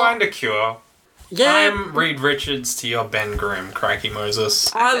And more... we'll find a cure. Yeah, I'm Reed Richards to your Ben Grimm, Crikey Moses.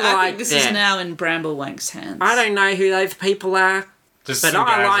 I I like think this that. is now in Bramblewank's hands. I don't know who those people are, Just but some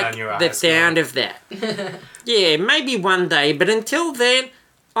I guys like knew the sound of that. Yeah, maybe one day, but until then,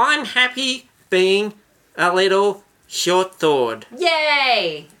 I'm happy being a little short-thawed.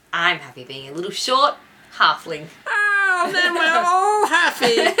 Yay! I'm happy being a little short halfling. Oh, then we're all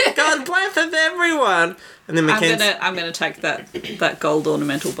happy. God bless us, everyone. And then Mackenzie. I'm gonna take that gold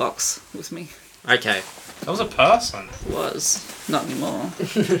ornamental box with me. Okay. That was a person. Was not anymore.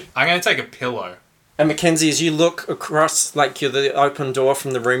 I'm going to take a pillow. And Mackenzie, as you look across, like you're the open door from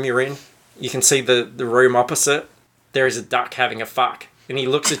the room you're in, you can see the room opposite. There is a duck having a fuck. And he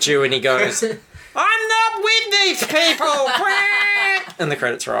looks at you and he goes, I'm not with these people! And the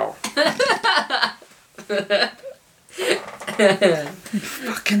credits roll.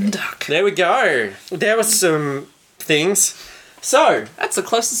 Fucking duck. There we go. There were some things. So, That's the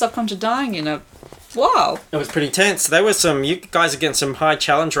closest I've come to dying in a while. it was pretty tense. There were some, you guys are getting some high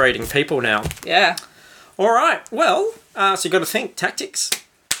challenge rating people now. Yeah. All right. Well, so you got to think tactics.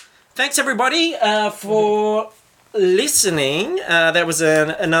 Thanks, everybody, for listening. That was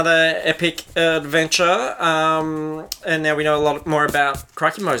another epic adventure. And now we know a lot more about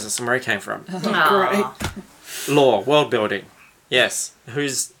Crikey Moses and where he came from. Aw. Lore, world building. Yes.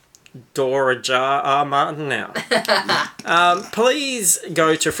 Who's door ajar Martin now? Please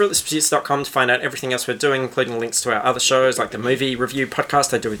go to fruitlesspursuits.com to find out everything else we're doing, including links to our other shows, like the movie review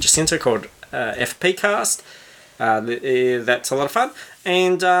podcast I do with Jacinta called FPcast. That's a lot of fun.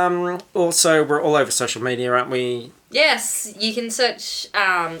 And also, we're all over social media, aren't we? Yes, you can search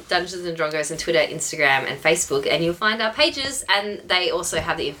Dungeons and Drongos on Twitter, Instagram, and Facebook, and you'll find our pages. And they also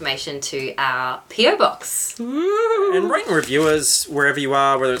have the information to our PO box. And rate and review us wherever you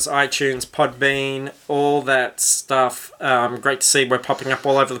are, whether it's iTunes, Podbean, all that stuff. Great to see we're popping up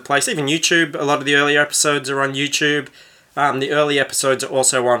all over the place. Even YouTube. A lot of the earlier episodes are on YouTube. The early episodes are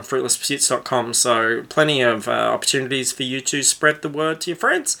also on fruitlesspursuits.com, so plenty of opportunities for you to spread the word to your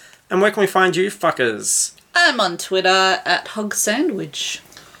friends. And where can we find you, fuckers? I'm on Twitter at HogSandwich.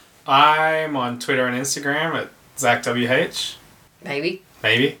 I'm on Twitter and Instagram at ZachWH. Maybe.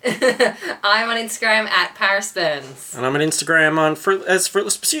 Maybe. I'm on Instagram at Paris Burns. And I'm on Instagram as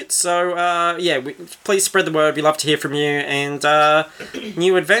Fruitless Pursuits. So, please spread the word. We love to hear from you. And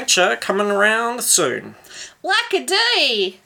new adventure coming around soon. Whack-a-day!